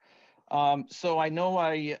loss. So I know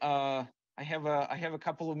I have a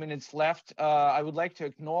couple of minutes left. I would like to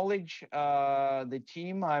acknowledge the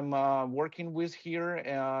team I'm working with here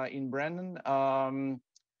in Brandon.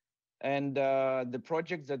 And the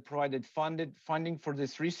projects that provided funding for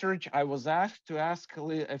this research. I was asked to ask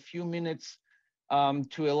a few minutes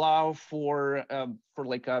to allow for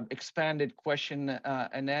like a expanded question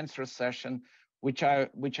and answer session, which I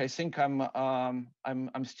think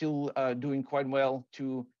I'm still doing quite well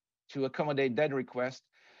to accommodate that request.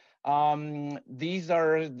 These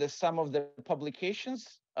are some of the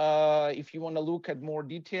publications. If you want to look at more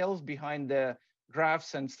details behind the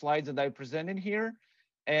graphs and slides that I presented here.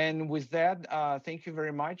 And with that, thank you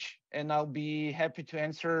very much, and I'll be happy to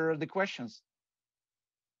answer the questions.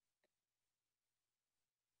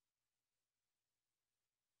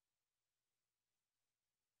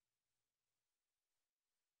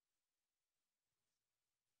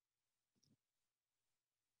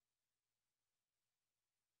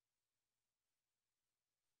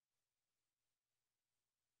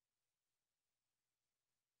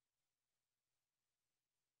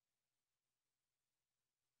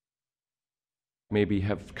 Maybe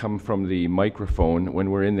have come from the microphone.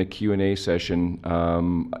 When we're in the Q&A session,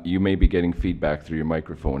 you may be getting feedback through your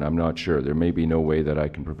microphone. I'm not sure. There may be no way that I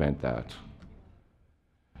can prevent that.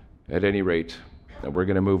 At any rate, we're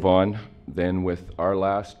going to move on then with our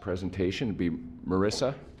last presentation. It'll be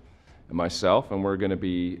Marissa and myself, and we're going to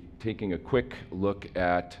be taking a quick look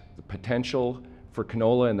at the potential for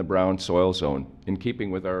canola in the brown soil zone, in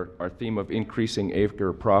keeping with our theme of increasing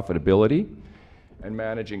acre profitability and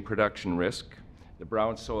managing production risk. The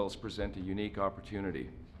brown soils present a unique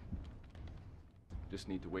opportunity. Just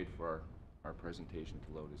need to wait for our presentation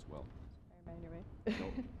to load as well. Am I anyway?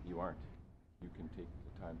 No, you aren't. You can take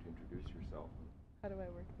the time to introduce yourself. How do I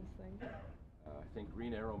work this thing? I think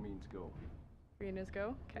green arrow means go. Green is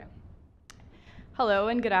go? Okay. Hello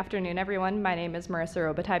and good afternoon, everyone. My name is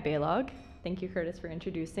Marissa Robitaille Balog. Thank you, Curtis, for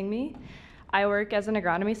introducing me. I work as an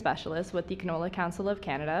agronomy specialist with the Canola Council of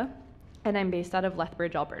Canada, and I'm based out of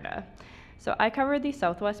Lethbridge, Alberta. So I cover the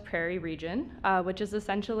Southwest Prairie region, which is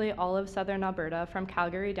essentially all of southern Alberta from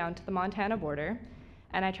Calgary down to the Montana border.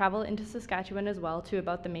 And I travel into Saskatchewan as well to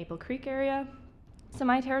about the Maple Creek area. So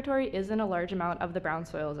my territory is in a large amount of the brown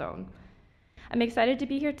soil zone. I'm excited to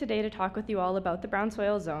be here today to talk with you all about the brown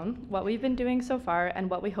soil zone, what we've been doing so far, and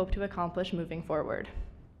what we hope to accomplish moving forward.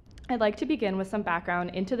 I'd like to begin with some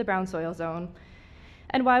background into the brown soil zone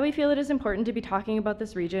and why we feel it is important to be talking about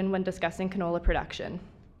this region when discussing canola production.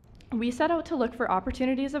 We set out to look for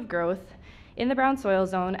opportunities of growth in the brown soil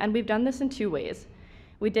zone, and we've done this in two ways.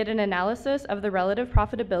 We did an analysis of the relative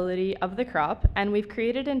profitability of the crop, and we've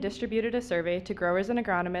created and distributed a survey to growers and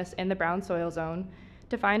agronomists in the brown soil zone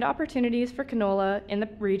to find opportunities for canola in the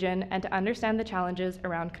region and to understand the challenges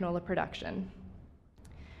around canola production.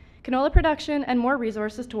 Canola production and more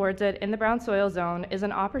resources towards it in the brown soil zone is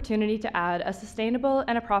an opportunity to add a sustainable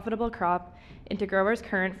and a profitable crop into growers'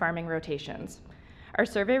 current farming rotations. Our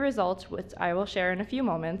survey results, which I will share in a few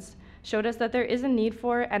moments, showed us that there is a need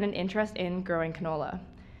for and an interest in growing canola.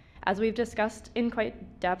 As we've discussed in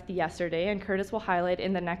quite depth yesterday, and Curtis will highlight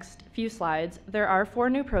in the next few slides, there are 4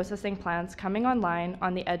 new processing plants coming online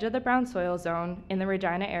on the edge of the brown soil zone in the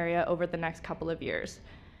Regina area over the next couple of years.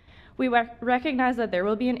 We recognize that there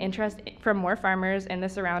will be an interest from more farmers in the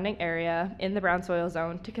surrounding area in the brown soil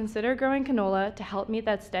zone to consider growing canola to help meet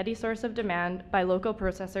that steady source of demand by local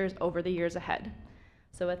processors over the years ahead.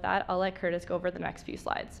 So with that, I'll let Curtis go over the next few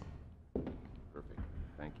slides. Perfect.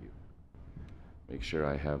 Thank you. Make sure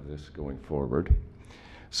I have this going forward.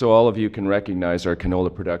 So all of you can recognize our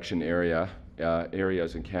canola production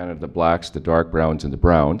areas in Canada, the blacks, the dark browns, and the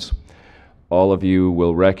browns. All of you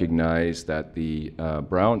will recognize that the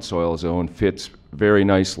brown soil zone fits very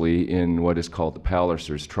nicely in what is called the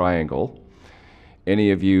Palliser's Triangle.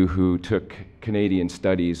 Any of you who took Canadian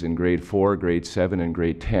studies in grade 4, grade 7, and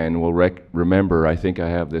grade 10 will remember, I think I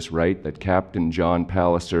have this right, that Captain John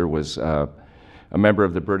Palliser was a member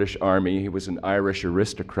of the British Army. He was an Irish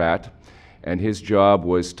aristocrat, and his job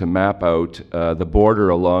was to map out the border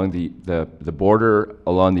along the border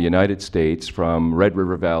along the United States from Red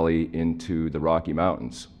River Valley into the Rocky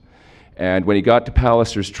Mountains. And when he got to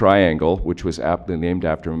Palliser's Triangle, which was aptly named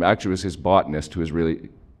after him, actually it was his botanist, who was a really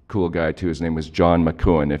cool guy too. His name was John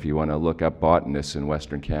McEwen, if you want to look up botanists in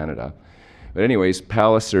Western Canada. But anyways,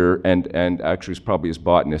 Palliser, and actually it was probably his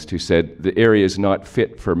botanist, who said the area is not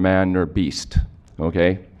fit for man nor beast.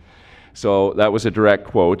 Okay? So that was a direct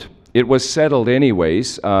quote. It was settled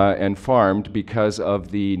anyways and farmed because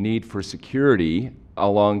of the need for security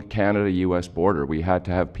along Canada-US border. We had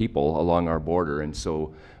to have people along our border, and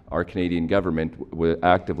so our Canadian government was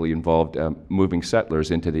actively involved moving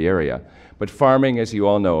settlers into the area. But farming, as you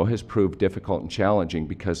all know, has proved difficult and challenging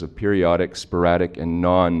because of periodic, sporadic, and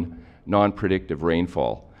non-predictive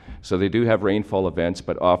rainfall. So they do have rainfall events,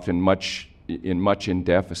 but often much in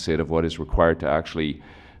deficit of what is required to actually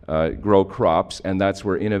grow crops, and that's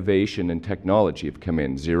where innovation and technology have come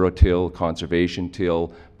in. Zero-till,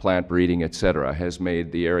 conservation-till, plant breeding, etc., has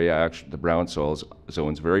made the area, actually, the brown soil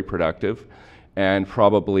zones, very productive, and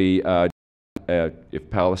probably, if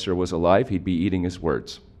Palliser was alive, he'd be eating his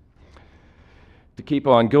words. To keep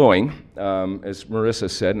on going, as Marissa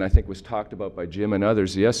said, and I think was talked about by Jim and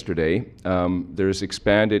others yesterday, there's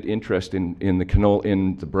expanded interest in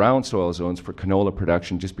the brown soil zones for canola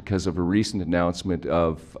production just because of a recent announcement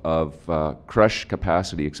of crush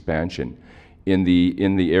capacity expansion in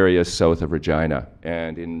the areas south of Regina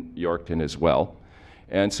and in Yorkton as well.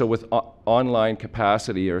 And so with online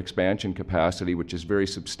capacity or expansion capacity, which is very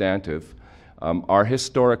substantive, our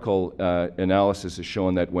historical analysis has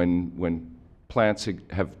shown that when plants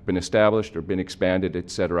have been established or been expanded,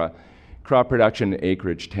 etc., crop production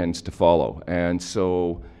acreage tends to follow. And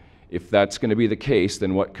so if that's going to be the case,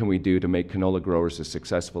 then what can we do to make canola growers as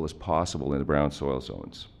successful as possible in the brown soil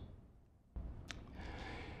zones?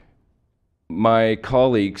 My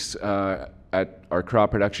colleagues at our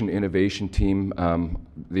crop production innovation team,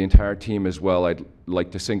 the entire team as well, I'd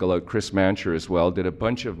like to single out Chris Mancher as well, did a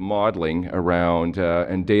bunch of modeling around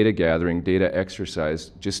and data gathering, data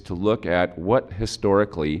exercise, just to look at what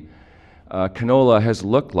historically canola has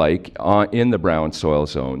looked like in the brown soil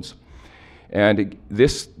zones. And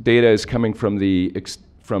this data is coming from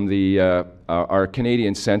our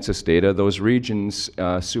Canadian census data. Those regions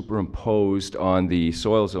superimposed on the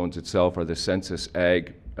soil zones itself are the census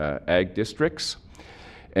ag districts.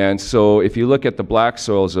 And so if you look at the black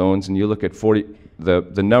soil zones and you look at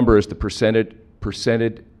the number is the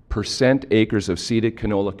percent acres of seeded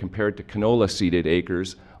canola compared to canola seeded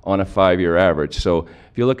acres on a 5-year average. So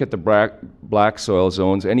if you look at the black soil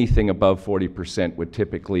zones, anything above 40% would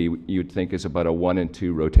typically, you'd think, is about a 1 and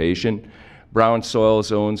 2 rotation. Brown soil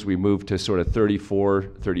zones, we moved to sort of 34,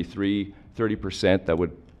 33, 30%. That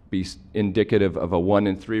would be indicative of a 1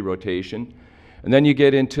 and 3 rotation. And then you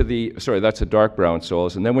get into the, sorry, that's the dark brown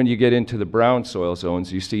soils. And then when you get into the brown soil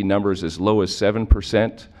zones, you see numbers as low as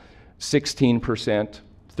 7%, 16%,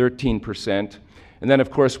 13%. And then,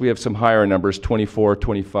 of course, we have some higher numbers, 24,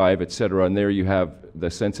 25, et cetera. And there you have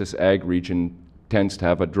the census ag region tends to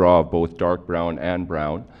have a draw of both dark brown and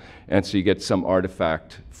brown. And so you get some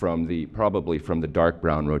artifact from the, probably from the dark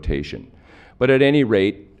brown rotation. But at any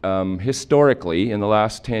rate, historically, in the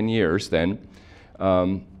last 10 years then,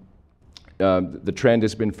 the trend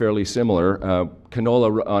has been fairly similar.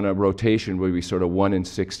 Canola on a rotation would be sort of 1 in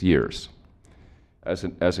 6 years as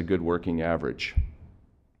a good working average.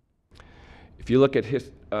 If you look at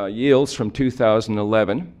yields from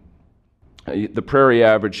 2011, the prairie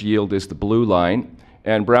average yield is the blue line,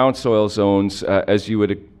 and brown soil zones, as you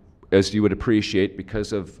would appreciate,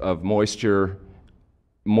 because of moisture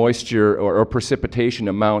or precipitation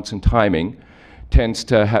amounts and timing, tends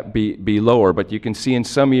to be lower. But you can see in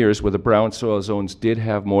some years where the brown soil zones did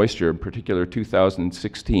have moisture, in particular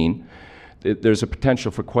 2016, there's a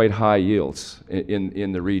potential for quite high yields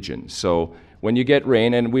in the region. So when you get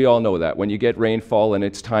rain, and we all know that, when you get rainfall and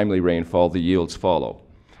it's timely rainfall, the yields follow.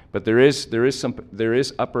 But there is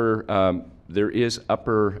upper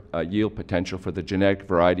yield potential for the genetic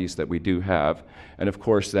varieties that we do have. And of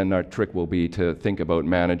course, then our trick will be to think about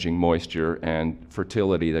managing moisture and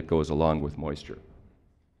fertility that goes along with moisture.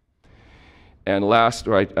 And last,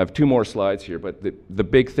 I have 2 more slides here, but the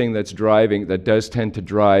big thing that does tend to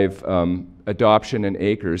drive adoption in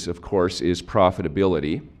acres, of course, is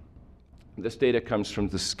profitability. This data comes from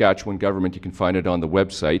the Saskatchewan government. You can find it on the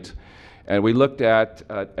website. And we looked at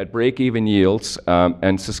break-even yields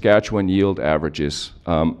and Saskatchewan yield averages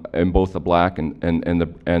in both the black and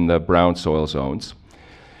the brown soil zones.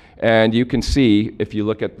 And you can see, if you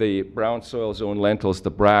look at the brown soil zone lentils, the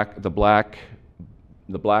black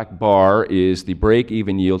bar is the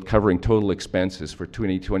break-even yield covering total expenses for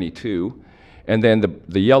 2022. And then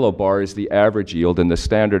the yellow bar is the average yield, and the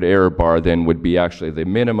standard error bar then would be actually the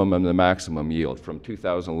minimum and the maximum yield from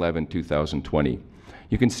 2011, 2020.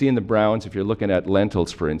 You can see in the browns, if you're looking at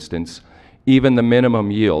lentils, for instance, even the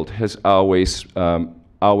minimum yield has always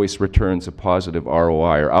returns a positive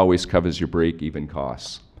ROI, or always covers your break-even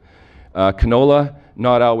costs. Canola,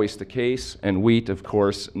 not always the case, and wheat, of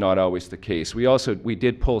course, not always the case. We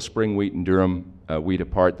did pull spring wheat and durum wheat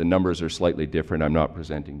apart. The numbers are slightly different. I'm not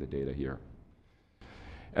presenting the data here.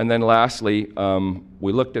 And then lastly,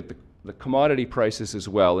 we looked at the commodity prices as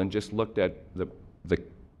well, and just looked at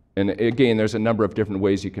and again, there's a number of different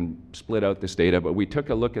ways you can split out this data, but we took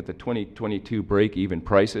a look at the 2022 break-even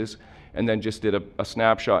prices, and then just did a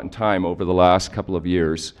snapshot in time over the last couple of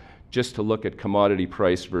years, just to look at commodity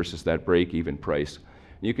price versus that break-even price.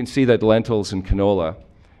 You can see that lentils and canola,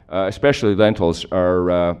 especially lentils,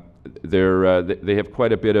 are they have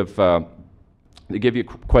quite a bit of they give you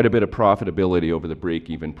quite a bit of profitability over the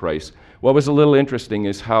break-even price. What was a little interesting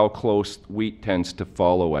is how close wheat tends to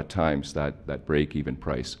follow at times that break-even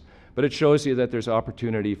price. But it shows you that there's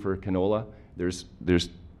opportunity for canola.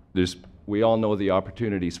 We all know the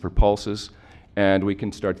opportunities for pulses, and we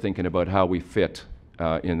can start thinking about how we fit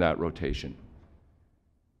in that rotation.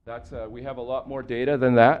 We have a lot more data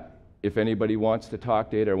than that. If anybody wants to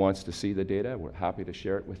talk data or wants to see the data, we're happy to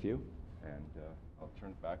share it with you. And I'll turn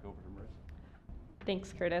it back over to Marissa.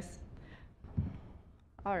 Thanks, Curtis.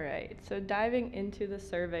 All right, so diving into the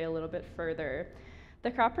survey a little bit further,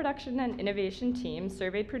 the crop production and innovation team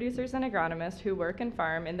surveyed producers and agronomists who work and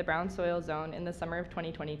farm in the brown soil zone in the summer of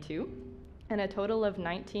 2022, and a total of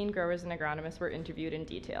 19 growers and agronomists were interviewed in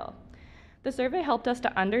detail. The survey helped us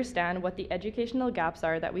to understand what the educational gaps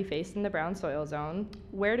are that we face in the brown soil zone,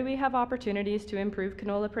 where do we have opportunities to improve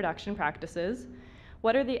canola production practices,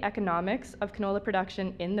 what are the economics of canola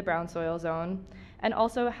production in the brown soil zone, and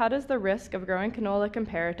also how does the risk of growing canola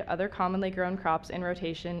compare to other commonly grown crops in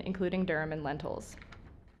rotation, including durum and lentils.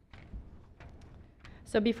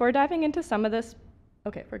 So before diving into some of the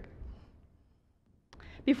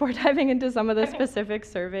specific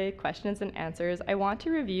survey questions and answers, I want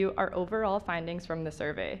to review our overall findings from the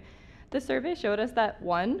survey. The survey showed us that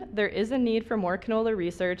 1, there is a need for more canola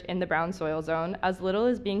research in the brown soil zone, as little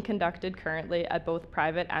is being conducted currently at both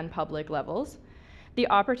private and public levels. The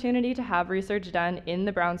opportunity to have research done in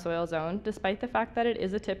the brown soil zone, despite the fact that it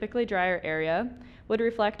is a typically drier area, would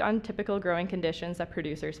reflect on typical growing conditions that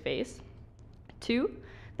producers face. 2,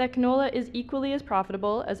 that canola is equally as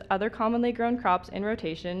profitable as other commonly grown crops in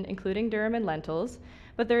rotation, including durum and lentils,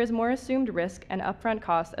 but there is more assumed risk and upfront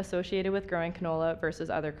costs associated with growing canola versus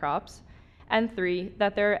other crops. And 3,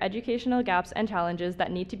 that there are educational gaps and challenges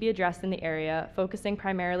that need to be addressed in the area, focusing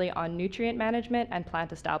primarily on nutrient management and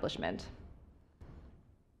plant establishment.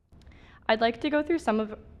 I'd like to go through some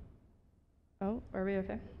of are we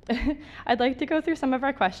okay? I'd like to go through some of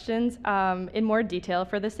our questions in more detail.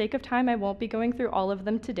 For the sake of time, I won't be going through all of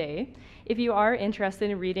them today. If you are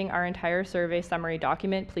interested in reading our entire survey summary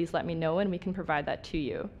document, please let me know and we can provide that to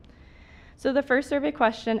you. So the first survey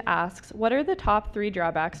question asks, what are the top 3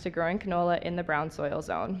 drawbacks to growing canola in the brown soil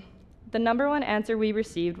zone? The number 1 answer we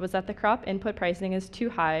received was that the crop input pricing is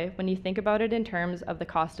too high when you think about it in terms of the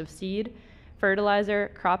cost of seed,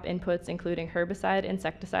 fertilizer, crop inputs including herbicide,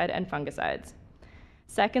 insecticide, and fungicides.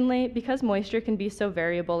 Secondly, because moisture can be so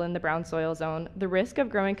variable in the brown soil zone, the risk of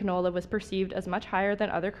growing canola was perceived as much higher than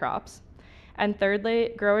other crops. And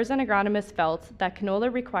thirdly, growers and agronomists felt that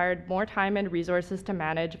canola required more time and resources to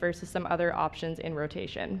manage versus some other options in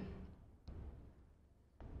rotation.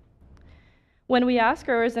 When we asked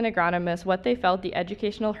growers and agronomists what they felt the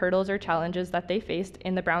educational hurdles or challenges that they faced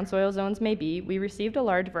in the brown soil zones may be, we received a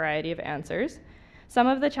large variety of answers. Some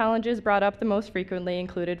of the challenges brought up the most frequently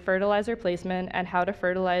included fertilizer placement and how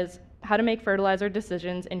to make fertilizer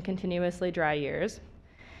decisions in continuously dry years.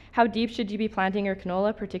 How deep should you be planting your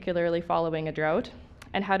canola, particularly following a drought,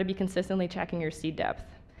 and how to be consistently checking your seed depth.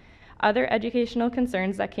 Other educational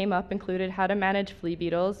concerns that came up included how to manage flea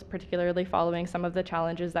beetles, particularly following some of the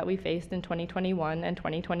challenges that we faced in 2021 and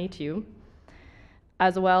 2022,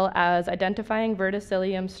 as well as identifying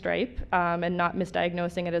verticillium stripe and not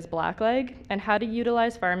misdiagnosing it as blackleg, and how to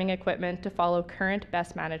utilize farming equipment to follow current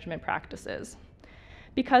best management practices.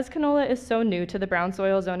 Because canola is so new to the brown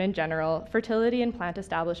soil zone in general, fertility and plant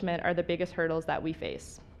establishment are the biggest hurdles that we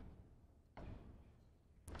face.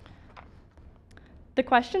 The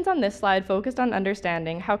questions on this slide focused on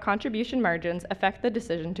understanding how contribution margins affect the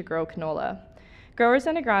decision to grow canola. Growers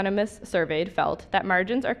and agronomists surveyed felt that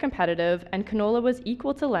margins are competitive and canola was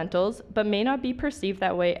equal to lentils, but may not be perceived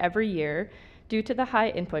that way every year due to the high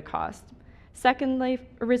input cost. Secondly,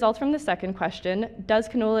 results from the second question, does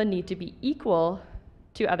canola need to be equal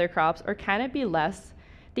to other crops or can it be less?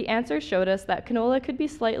 The answers showed us that canola could be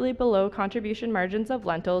slightly below contribution margins of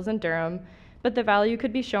lentils and durum, but the value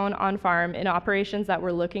could be shown on farm in operations that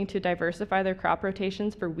were looking to diversify their crop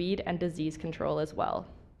rotations for weed and disease control as well.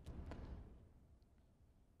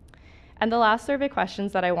 And the last survey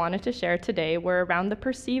questions that I wanted to share today were around the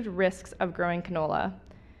perceived risks of growing canola.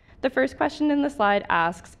 The first question in the slide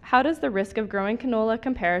asks, how does the risk of growing canola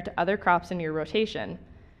compare to other crops in your rotation?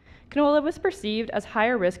 Canola was perceived as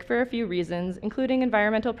higher risk for a few reasons, including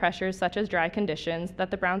environmental pressures such as dry conditions that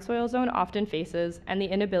the brown soil zone often faces and the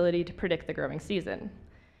inability to predict the growing season.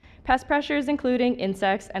 Pest pressures, including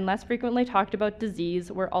insects and less frequently talked about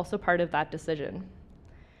disease, were also part of that decision.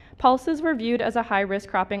 Pulses were viewed as a high-risk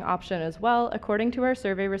cropping option as well, according to our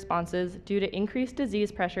survey responses, due to increased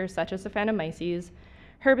disease pressures such as Aphanomyces,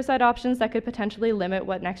 herbicide options that could potentially limit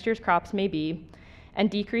what next year's crops may be, and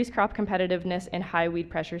decrease crop competitiveness in high weed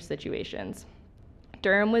pressure situations.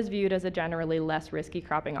 Durum was viewed as a generally less risky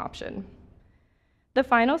cropping option. The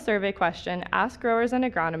final survey question asked growers and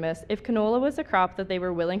agronomists if canola was a crop that they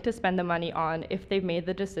were willing to spend the money on if they made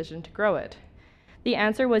the decision to grow it. The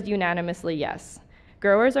answer was unanimously yes.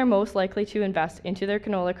 Growers are most likely to invest into their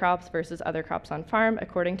canola crops versus other crops on farm,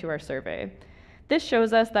 according to our survey. This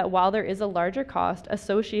shows us that while there is a larger cost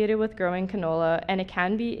associated with growing canola and it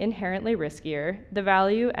can be inherently riskier, the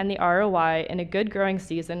value and the ROI in a good growing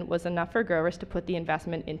season was enough for growers to put the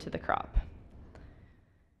investment into the crop.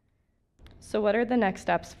 So what are the next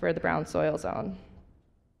steps for the brown soil zone?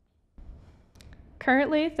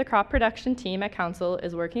 Currently, the crop production team at Council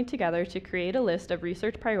is working together to create a list of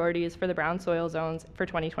research priorities for the brown soil zones for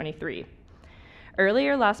 2023.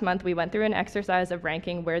 Earlier last month, we went through an exercise of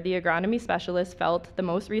ranking where the agronomy specialists felt the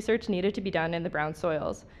most research needed to be done in the brown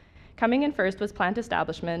soils. Coming in first was plant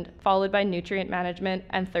establishment, followed by nutrient management,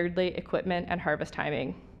 and thirdly, equipment and harvest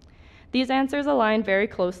timing. These answers align very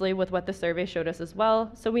closely with what the survey showed us as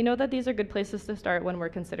well, so we know that these are good places to start when we're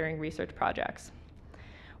considering research projects.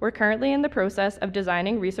 We're currently in the process of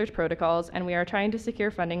designing research protocols, and we are trying to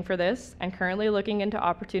secure funding for this and currently looking into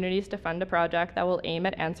opportunities to fund a project that will aim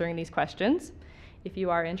at answering these questions. If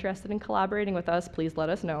you are interested in collaborating with us, please let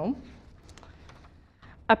us know.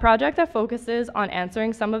 A project that focuses on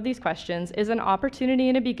answering some of these questions is an opportunity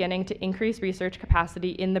in a beginning to increase research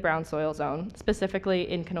capacity in the brown soil zone,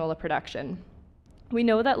 specifically in canola production. We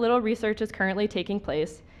know that little research is currently taking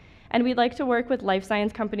place, And we'd like to work with life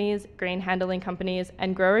science companies, grain handling companies,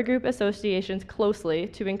 and grower group associations closely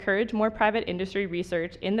to encourage more private industry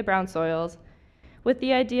research in the brown soils with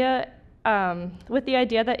the idea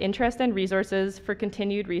that interest and resources for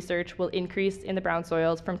continued research will increase in the brown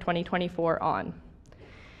soils from 2024 on.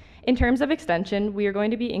 In terms of extension, we are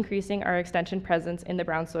going to be increasing our extension presence in the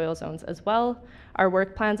brown soil zones as well. Our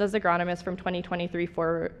work plans as agronomists from 2023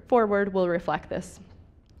 forward will reflect this.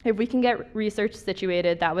 If we can get research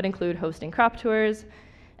situated, that would include hosting crop tours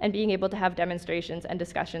and being able to have demonstrations and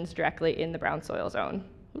discussions directly in the brown soil zone.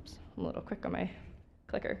 Oops, I'm a little quick on my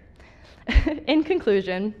clicker. In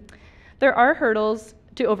conclusion, there are hurdles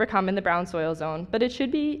to overcome in the brown soil zone, but it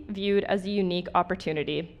should be viewed as a unique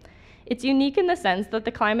opportunity. It's unique in the sense that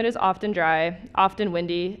the climate is often dry, often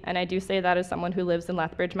windy, and I do say that as someone who lives in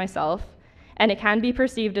Lethbridge myself, and it can be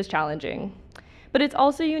perceived as challenging. But it's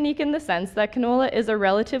also unique in the sense that canola is a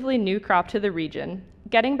relatively new crop to the region.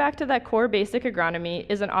 Getting back to that core basic agronomy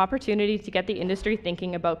is an opportunity to get the industry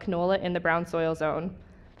thinking about canola in the brown soil zone,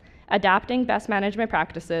 adapting best management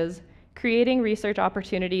practices, creating research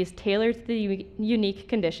opportunities tailored to the unique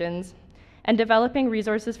conditions, and developing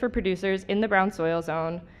resources for producers in the brown soil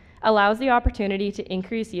zone allows the opportunity to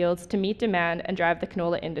increase yields to meet demand and drive the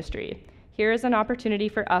canola industry. Here is an opportunity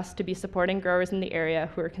for us to be supporting growers in the area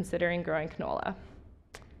who are considering growing canola.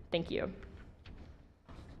 Thank you.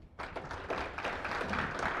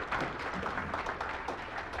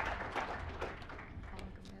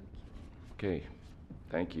 Okay,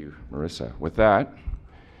 thank you, Marissa. With that,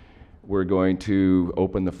 we're going to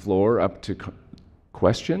open the floor up to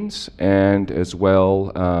questions and as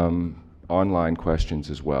well online questions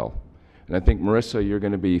as well. And I think, Marissa, you're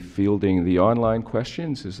going to be fielding the online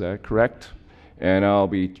questions, is that correct? And I'll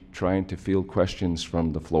be trying to field questions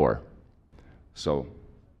from the floor. So,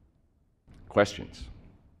 questions.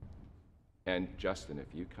 And Justin,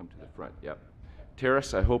 if you come to the front, yep.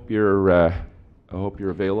 Terrace, I hope you're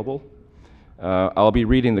available. I'll be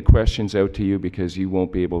reading the questions out to you because you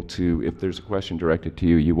won't be able to, if there's a question directed to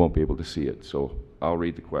you, you won't be able to see it. So I'll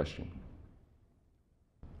read the question.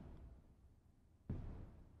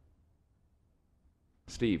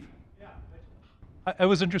 Steve. Yeah, I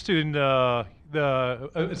was interested in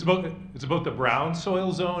it's about the brown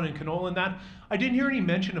soil zone in canola and that. I didn't hear any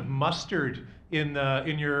mention of mustard in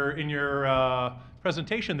your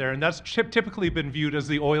presentation there, and that's typically been viewed as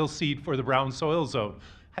the oil seed for the brown soil zone.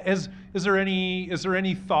 Is there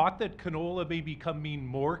any thought that canola may be becoming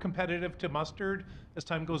more competitive to mustard as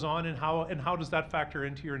time goes on, and how does that factor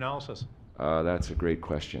into your analysis? That's a great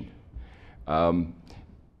question.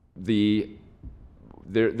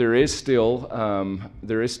 There is still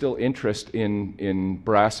interest in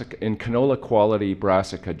canola quality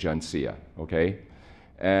Brassica juncea, okay,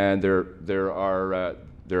 and there are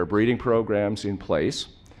breeding programs in place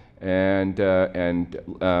and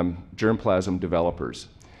germplasm developers.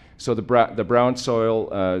 So the brown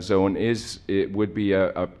soil zone would be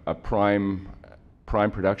a prime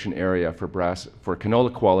production area for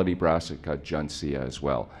canola quality Brassica juncea as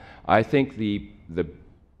well. I think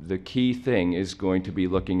the key thing is going to be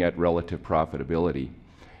looking at relative profitability,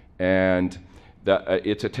 and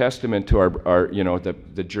it's a testament to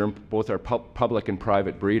both our public and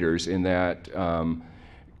private breeders in that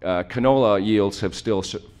canola yields have still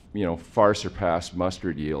far surpassed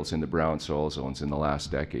mustard yields in the brown soil zones in the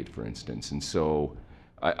last decade, for instance. And so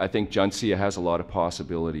I think juncea has a lot of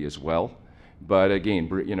possibility as well. But again,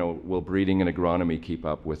 will breeding and agronomy keep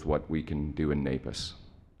up with what we can do in NAPIS?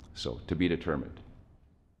 So to be determined.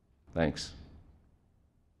 Thanks.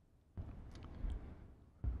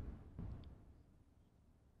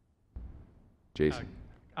 Jason.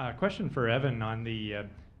 Question for Evan on the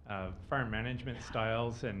farm management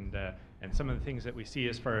styles and some of the things that we see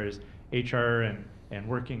as far as HR and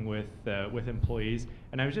working with employees.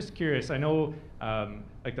 And I was just curious, I know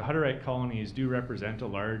like the Hutterite colonies do represent a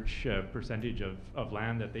large percentage of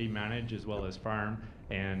land that they manage as well as farm,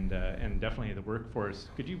 and definitely the workforce.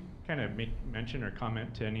 Could you kind of mention or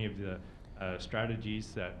comment to any of the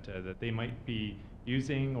strategies that they might be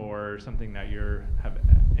using, or something that have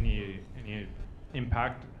any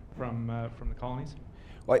impact from the colonies?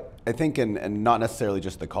 Well, I think, and not necessarily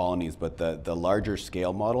just the colonies, but the larger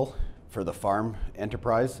scale model for the farm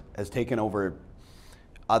enterprise has taken over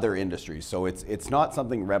other industries. So it's not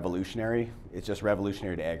something revolutionary, it's just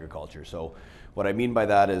revolutionary to agriculture. So what I mean by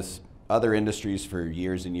that is other industries for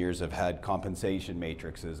years and years have had compensation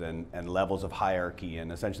matrices and levels of hierarchy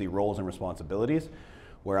and essentially roles and responsibilities,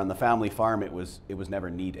 where on the family farm it was never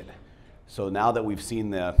needed. So now that we've seen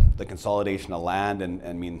the consolidation of land and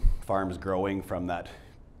I mean farms growing from that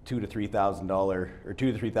 $2,000 to $3,000 or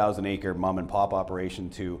 2 to 3,000 acre mom and pop operation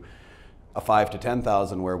to a 5 to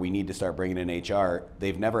 10,000 where we need to start bringing in HR,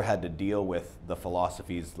 they've never had to deal with the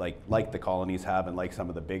philosophies like the colonies have and like some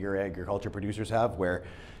of the bigger agriculture producers have, where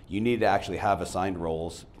you need to actually have assigned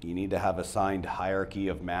roles, you need to have assigned hierarchy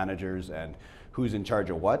of managers and who's in charge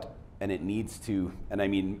of what, and it needs to, and I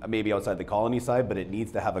mean maybe outside the colony side, but it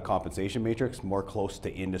needs to have a compensation matrix more close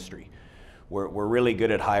to industry. We're really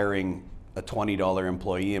good at hiring a $20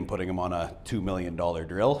 employee and putting them on a $2 million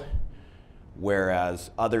drill,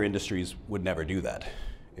 whereas other industries would never do that.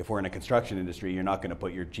 If we're in a construction industry, you're not going to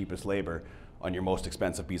put your cheapest labor on your most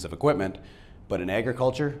expensive piece of equipment, but in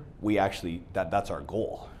agriculture, we actually, that's our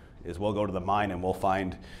goal, is we'll go to the mine and we'll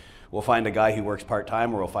find a guy who works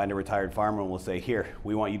part-time, or we'll find a retired farmer and we'll say, here,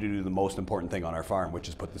 we want you to do the most important thing on our farm, which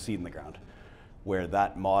is put the seed in the ground. Where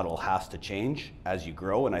that model has to change as you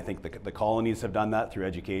grow, and I think the colonies have done that through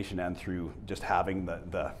education and through just having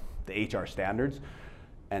the HR standards,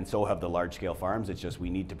 and so have the large-scale farms. It's just we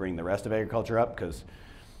need to bring the rest of agriculture up, because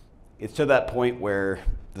it's to that point where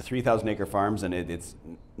the 3,000 acre farms, and it's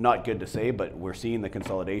not good to say, but we're seeing the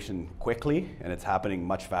consolidation quickly, and it's happening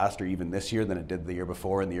much faster even this year than it did the year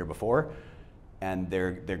before and the year before, and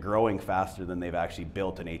they're growing faster than they've actually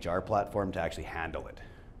built an HR platform to actually handle it.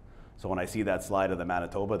 So when I see that slide of the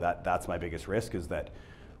Manitoba, that's my biggest risk, is that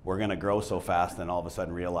we're going to grow so fast and all of a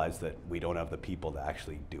sudden realize that we don't have the people to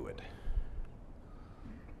actually do it.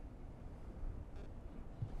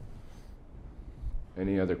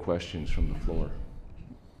 Any other questions from the floor?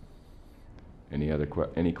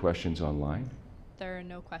 Any questions online? There are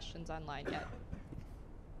no questions online yet.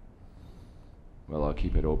 Well, I'll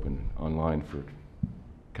keep it open online for a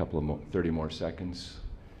couple of 30 more seconds,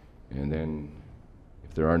 and then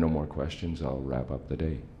if there are no more questions, I'll wrap up the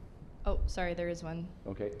day. Oh, sorry, there is one.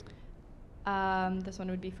 Okay. This one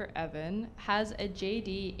would be for Evan. Has a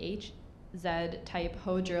JDHZ type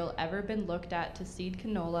hoe drill ever been looked at to seed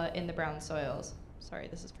canola in the brown soils? Sorry,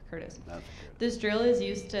 this is for Curtis. This drill is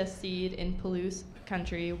used to seed in Palouse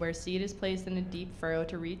country, where seed is placed in a deep furrow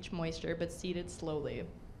to reach moisture, but seeded slowly.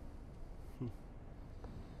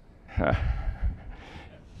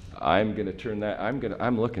 I'm going to turn that.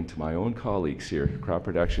 I'm looking to my own colleagues here, crop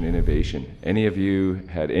production innovation. Any of you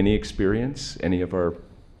had any experience? Any of our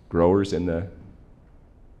growers in the?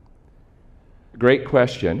 Great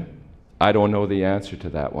question. I don't know the answer to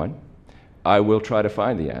that one. I will try to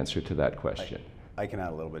find the answer to that question. I can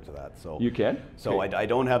add a little bit to that. So you can? So okay. I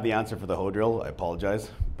don't have the answer for the hoe drill. I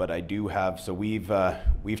apologize, but I do have. So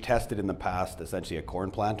we've tested in the past essentially a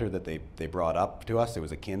corn planter that they brought up to us. It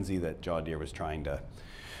was a Kinsey that John Deere was trying to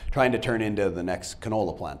turn into the next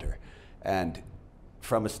canola planter, and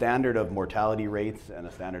from a standard of mortality rates and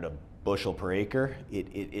a standard of bushel per acre,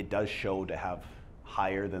 it does show to have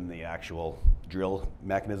higher than the actual drill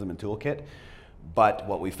mechanism and toolkit. But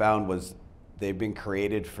what we found was they've been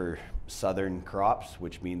created for southern crops,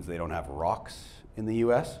 which means they don't have rocks in the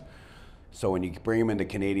US. So when you bring them into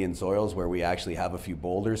Canadian soils where we actually have a few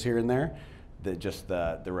boulders here and there,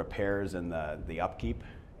 the repairs and the upkeep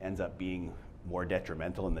ends up being more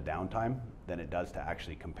detrimental in the downtime than it does to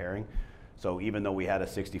actually comparing. So even though we had a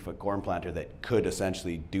 60-foot corn planter that could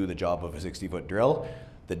essentially do the job of a 60-foot drill,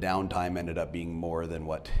 the downtime ended up being more than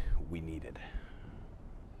what we needed.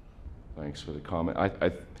 Thanks for the comment.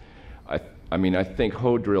 I mean, I think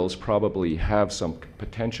hoe drills probably have some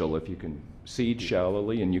potential if you can seed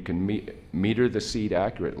shallowly and you can meter the seed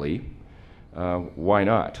accurately. Why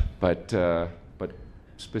not? But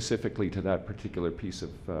specifically to that particular piece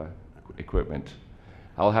of equipment,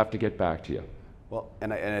 I'll have to get back to you. Well,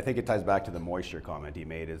 and I think it ties back to the moisture comment he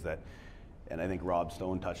made, is that, and I think Rob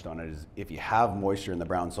Stone touched on it, is if you have moisture in the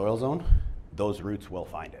brown soil zone, those roots will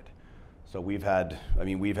find it. So we've had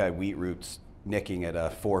wheat roots nicking at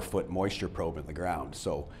a 4-foot moisture probe in the ground.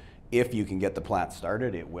 So if you can get the plant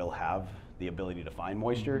started, it will have the ability to find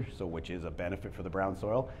moisture, so which is a benefit for the brown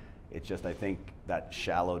soil. It's just, I think, that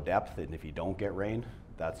shallow depth, and if you don't get rain,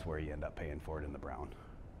 that's where you end up paying for it in the brown.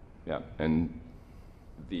 Yeah, and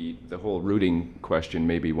the whole rooting question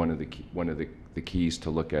may be one of the keys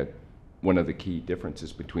to look at, one of the key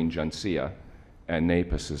differences between Gencia and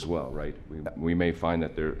Napus as well, right? We may find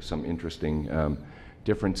that there are some interesting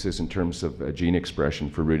differences in terms of gene expression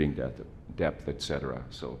for rooting depth, etc.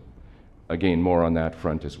 So again, more on that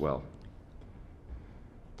front as well.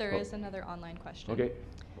 There is another online question. Okay.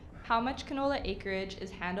 How much canola acreage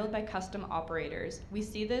is handled by custom operators? We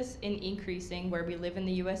see this in increasing where we live in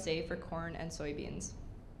the USA for corn and soybeans.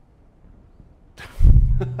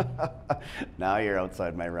 Now you're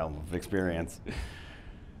outside my realm of experience.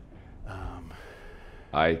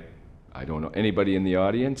 I don't know. Anybody in the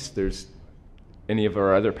audience? There's any of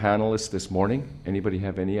our other panelists this morning? Anybody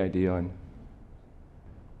have any idea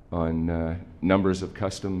on numbers of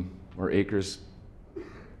custom or acres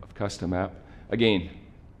of custom app? Again,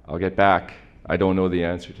 I'll get back. I don't know the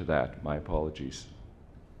answer to that. My apologies.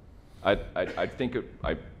 I think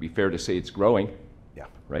I'd be fair to say it's growing. Yeah.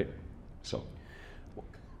 Right? So.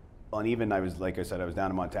 And even like I said, I was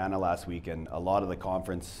down in Montana last week, and a lot of the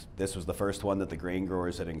conference, this was the first one that the grain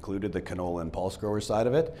growers had included the canola and pulse grower side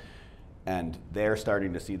of it. And they're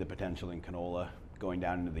starting to see the potential in canola going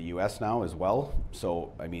down into the US now as well.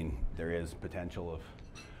 So, I mean, there is potential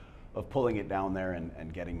of pulling it down there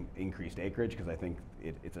and getting increased acreage, because I think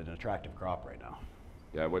it's an attractive crop right now.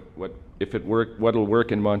 Yeah, what'll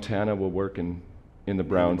work in Montana will work in the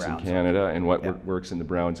Browns in Canada, and what works in the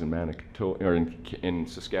Browns in Manitoba or in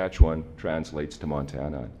Saskatchewan translates to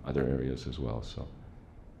Montana and other areas as well. So,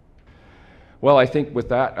 well, I think with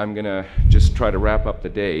that, I'm going to just try to wrap up the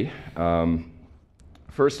day.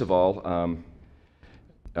 First of all,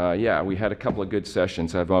 yeah, we had a couple of good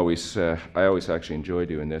sessions. I always actually enjoy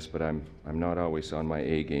doing this, but I'm not always on my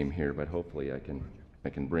A game here. But hopefully, I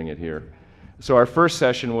can bring it here. So our first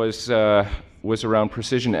session was around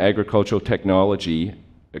precision agricultural technology,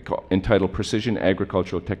 entitled Precision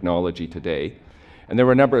Agricultural Technology Today. And there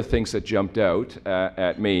were a number of things that jumped out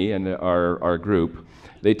at me and our group.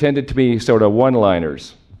 They tended to be sort of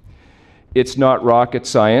one-liners. It's not rocket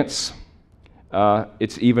science.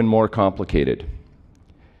 It's even more complicated.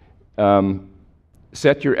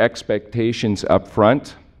 Set your expectations up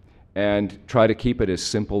front and try to keep it as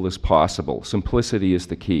simple as possible. Simplicity is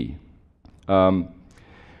the key.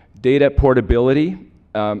 Data portability,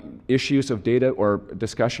 issues of data or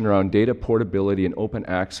discussion around data portability and open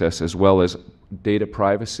access, as well as data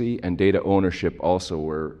privacy and data ownership, also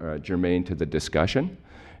were germane to the discussion,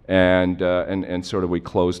 and sort of we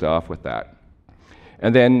closed off with that.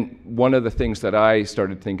 And then one of the things that I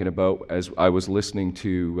started thinking about as I was listening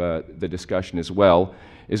to the discussion as well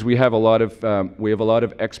is we have a lot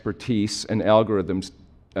of expertise and algorithms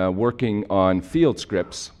working on field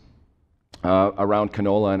scripts around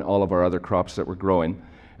canola and all of our other crops that we're growing.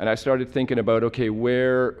 And I started thinking about, okay,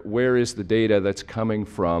 where is the data that's coming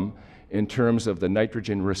from in terms of the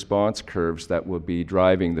nitrogen response curves that will be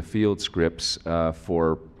driving the field scripts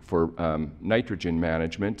for nitrogen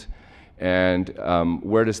management, and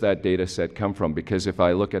where does that data set come from? Because if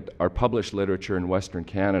I look at our published literature in Western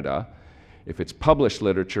Canada, if it's published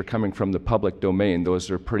literature coming from the public domain, those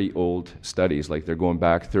are pretty old studies, like they're going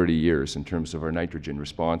back 30 years in terms of our nitrogen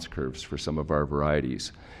response curves for some of our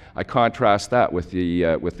varieties. I contrast that with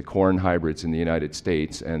the corn hybrids in the United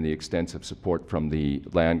States and the extensive support from the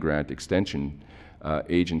land grant extension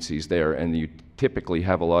agencies there, and you typically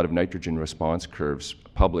have a lot of nitrogen response curves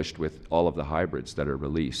published with all of the hybrids that are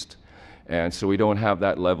released. And so we don't have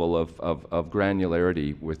that level of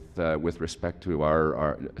granularity with respect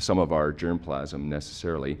to some of our germplasm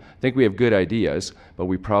necessarily. I think we have good ideas, but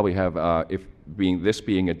we probably have, this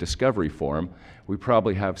being a discovery forum, we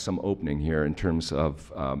probably have some opening here in terms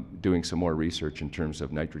of doing some more research in terms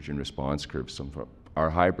of nitrogen response curves from our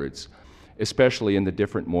hybrids, especially in the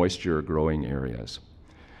different moisture growing areas.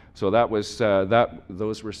 So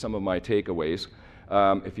those were some of my takeaways.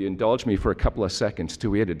 If you indulge me for a couple of seconds too,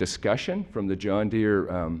 we had a discussion from the John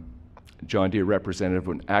Deere representative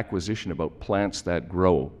on acquisition about plants that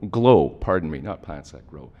glow.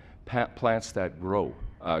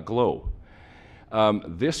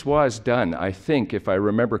 This was done, I think, if I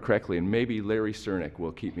remember correctly, and maybe Larry Cernick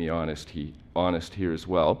will keep me honest here as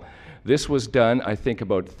well. This was done, I think,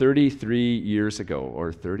 about 33 years ago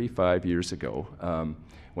or 35 years ago.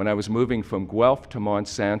 When I was moving from Guelph to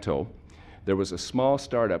Monsanto, there was a small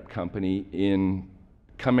startup company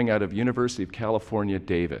coming out of University of California,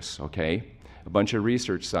 Davis, okay? A bunch of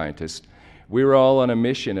research scientists. We were all on a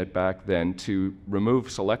mission back then to remove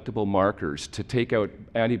selectable markers, to take out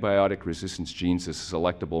antibiotic resistance genes as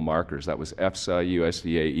selectable markers. That was EFSA,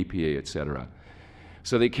 USDA, EPA, et cetera.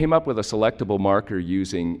 So they came up with a selectable marker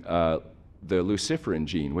using the luciferin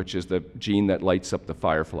gene, which is the gene that lights up the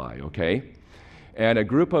firefly, okay? And a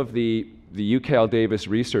group of the UCal Davis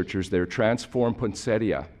researchers there transformed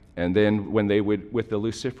poinsettia, and then with the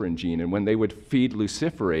luciferin gene, and when they would feed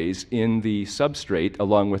luciferase in the substrate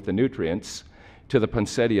along with the nutrients to the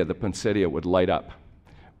poinsettia would light up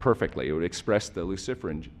perfectly. It would express the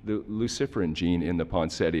luciferin gene in the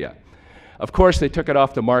poinsettia. Of course, they took it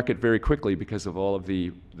off the market very quickly because of all of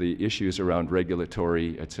the issues around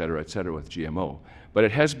regulatory, et cetera, with GMO. But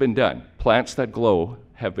it has been done. Plants that glow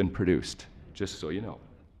have been produced, just so you know.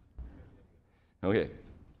 Okay.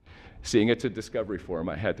 Seeing it's a discovery forum,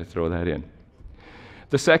 I had to throw that in.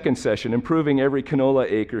 The second session, improving every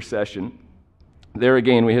canola acre session. there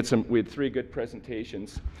again, we had 3 good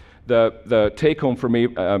presentations. The take-home for me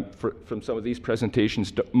from some of these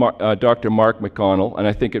presentations, Dr. Mark McConnell, and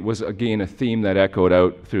I think it was, again, a theme that echoed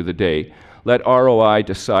out through the day. Let ROI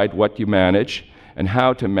decide what you manage and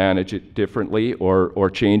how to manage it differently or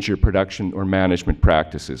change your production or management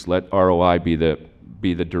practices. Let ROI be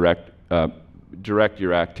the direct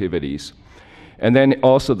your activities. And then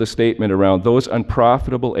also the statement around those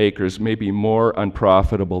unprofitable acres may be more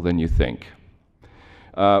unprofitable than you think.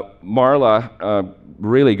 Marla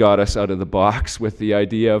really got us out of the box with the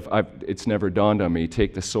idea of, it's never dawned on me,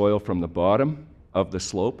 take the soil from the bottom of the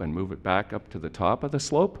slope and move it back up to the top of the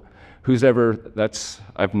slope.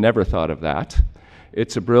 I've never thought of that.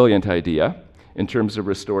 It's a brilliant idea in terms of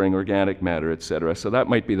restoring organic matter, et cetera. So that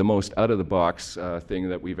might be the most out of the box thing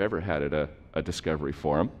that we've ever had at a Discovery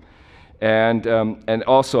Forum. And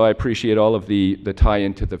also I appreciate all of the tie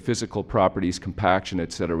into the physical properties, compaction,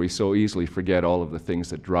 et cetera. We so easily forget all of the things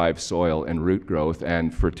that drive soil and root growth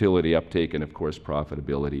and fertility uptake and of course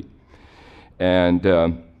profitability. And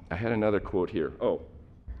I had another quote here,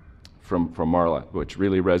 from Marla, which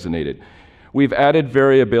really resonated. We've added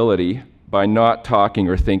variability by not talking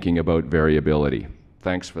or thinking about variability.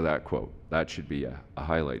 Thanks for that quote. That should be a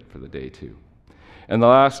highlight for the day too. And the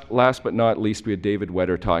last but not least, we had David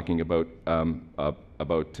Wetter talking about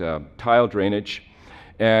tile drainage,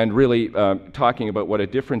 and really talking about what a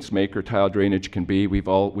difference maker tile drainage can be.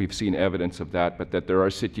 We've seen evidence of that, but that there are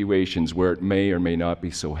situations where it may or may not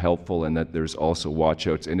be so helpful, and that there's also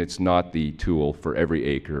watch-outs, and it's not the tool for every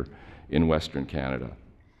acre in Western Canada.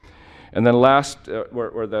 And then last,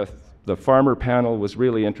 where the farmer panel was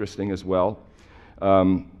really interesting as well.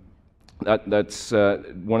 That's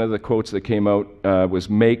one of the quotes that came out was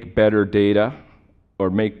make better data, or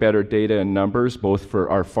make better data in numbers, both for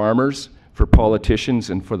our farmers, for politicians,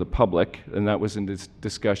 and for the public. And that was in this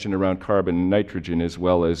discussion around carbon and nitrogen, as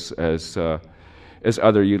well as other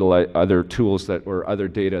tools that or other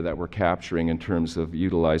data that we're capturing in terms of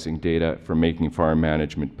utilizing data for making farm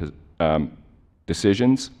management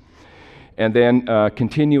decisions. And then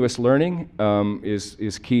continuous learning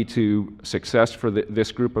is key to success for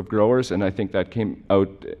this group of growers, and I think that came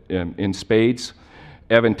out in spades.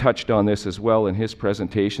 Evan touched on this as well in his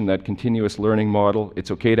presentation, that continuous learning model.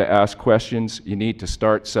 It's okay to ask questions. You need to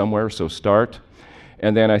start somewhere, so start.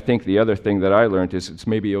 And then I think the other thing that I learned is it's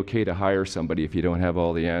maybe okay to hire somebody if you don't have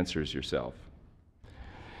all the answers yourself.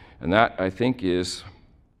 And that, I think, is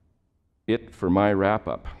it for my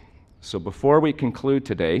wrap-up. So before we conclude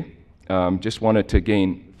today, just wanted to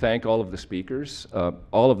again thank all of the speakers,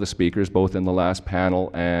 both in the last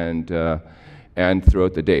panel and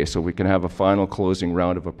throughout the day. So we can have a final closing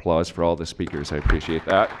round of applause for all the speakers. I appreciate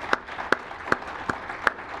that.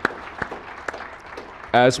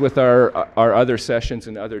 As with our other sessions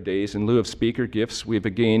and other days, in lieu of speaker gifts,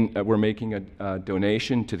 we're making a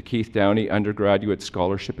donation to the Keith Downey Undergraduate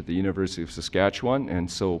Scholarship at the University of Saskatchewan.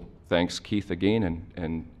 And so thanks, Keith, again,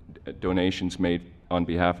 and donations made on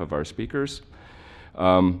behalf of our speakers.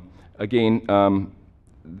 Again, a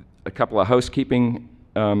couple of housekeeping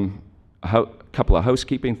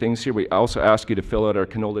things here. We also ask you to fill out our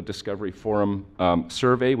Canola Discovery Forum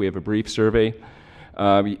survey. We have a brief survey.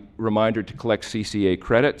 Reminder to collect CCA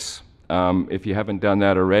credits if you haven't done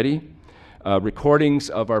that already. Recordings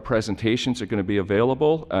of our presentations are going to be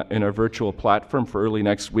available in our virtual platform for early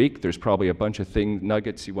next week. There's probably a bunch of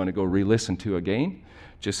nuggets you want to go re-listen to again,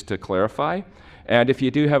 just to clarify. And if you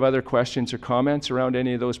do have other questions or comments around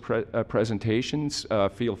any of those presentations,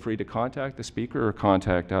 feel free to contact the speaker or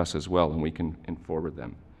contact us as well, and we can forward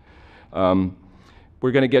them.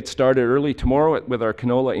 We're going to get started early tomorrow with our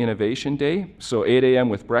Canola Innovation Day, so 8 a.m.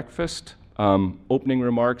 with breakfast, opening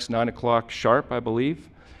remarks 9 o'clock sharp, I believe.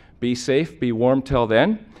 Be safe, be warm till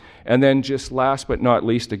then. And then just last but not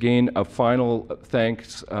least, again, a final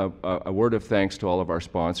thanks, a word of thanks to all of our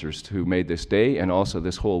sponsors who made this day and also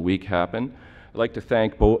this whole week happen. I'd like to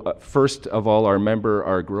thank first of all our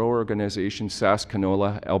grower organizations, SAS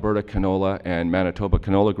Canola, Alberta Canola, and Manitoba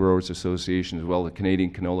Canola Growers Association, as well as the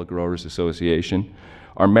Canadian Canola Growers Association.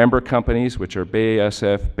 Our member companies, which are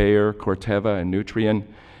BASF, Bayer, Corteva, and Nutrien,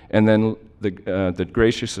 and then the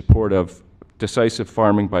gracious support of Decisive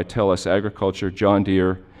Farming by TELUS Agriculture, John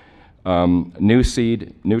Deere, New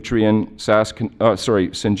Seed, Nutrien,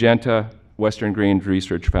 Syngenta, Western Grain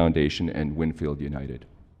Research Foundation, and Winfield United.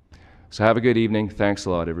 So have a good evening. Thanks a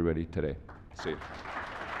lot, everybody, today. See you.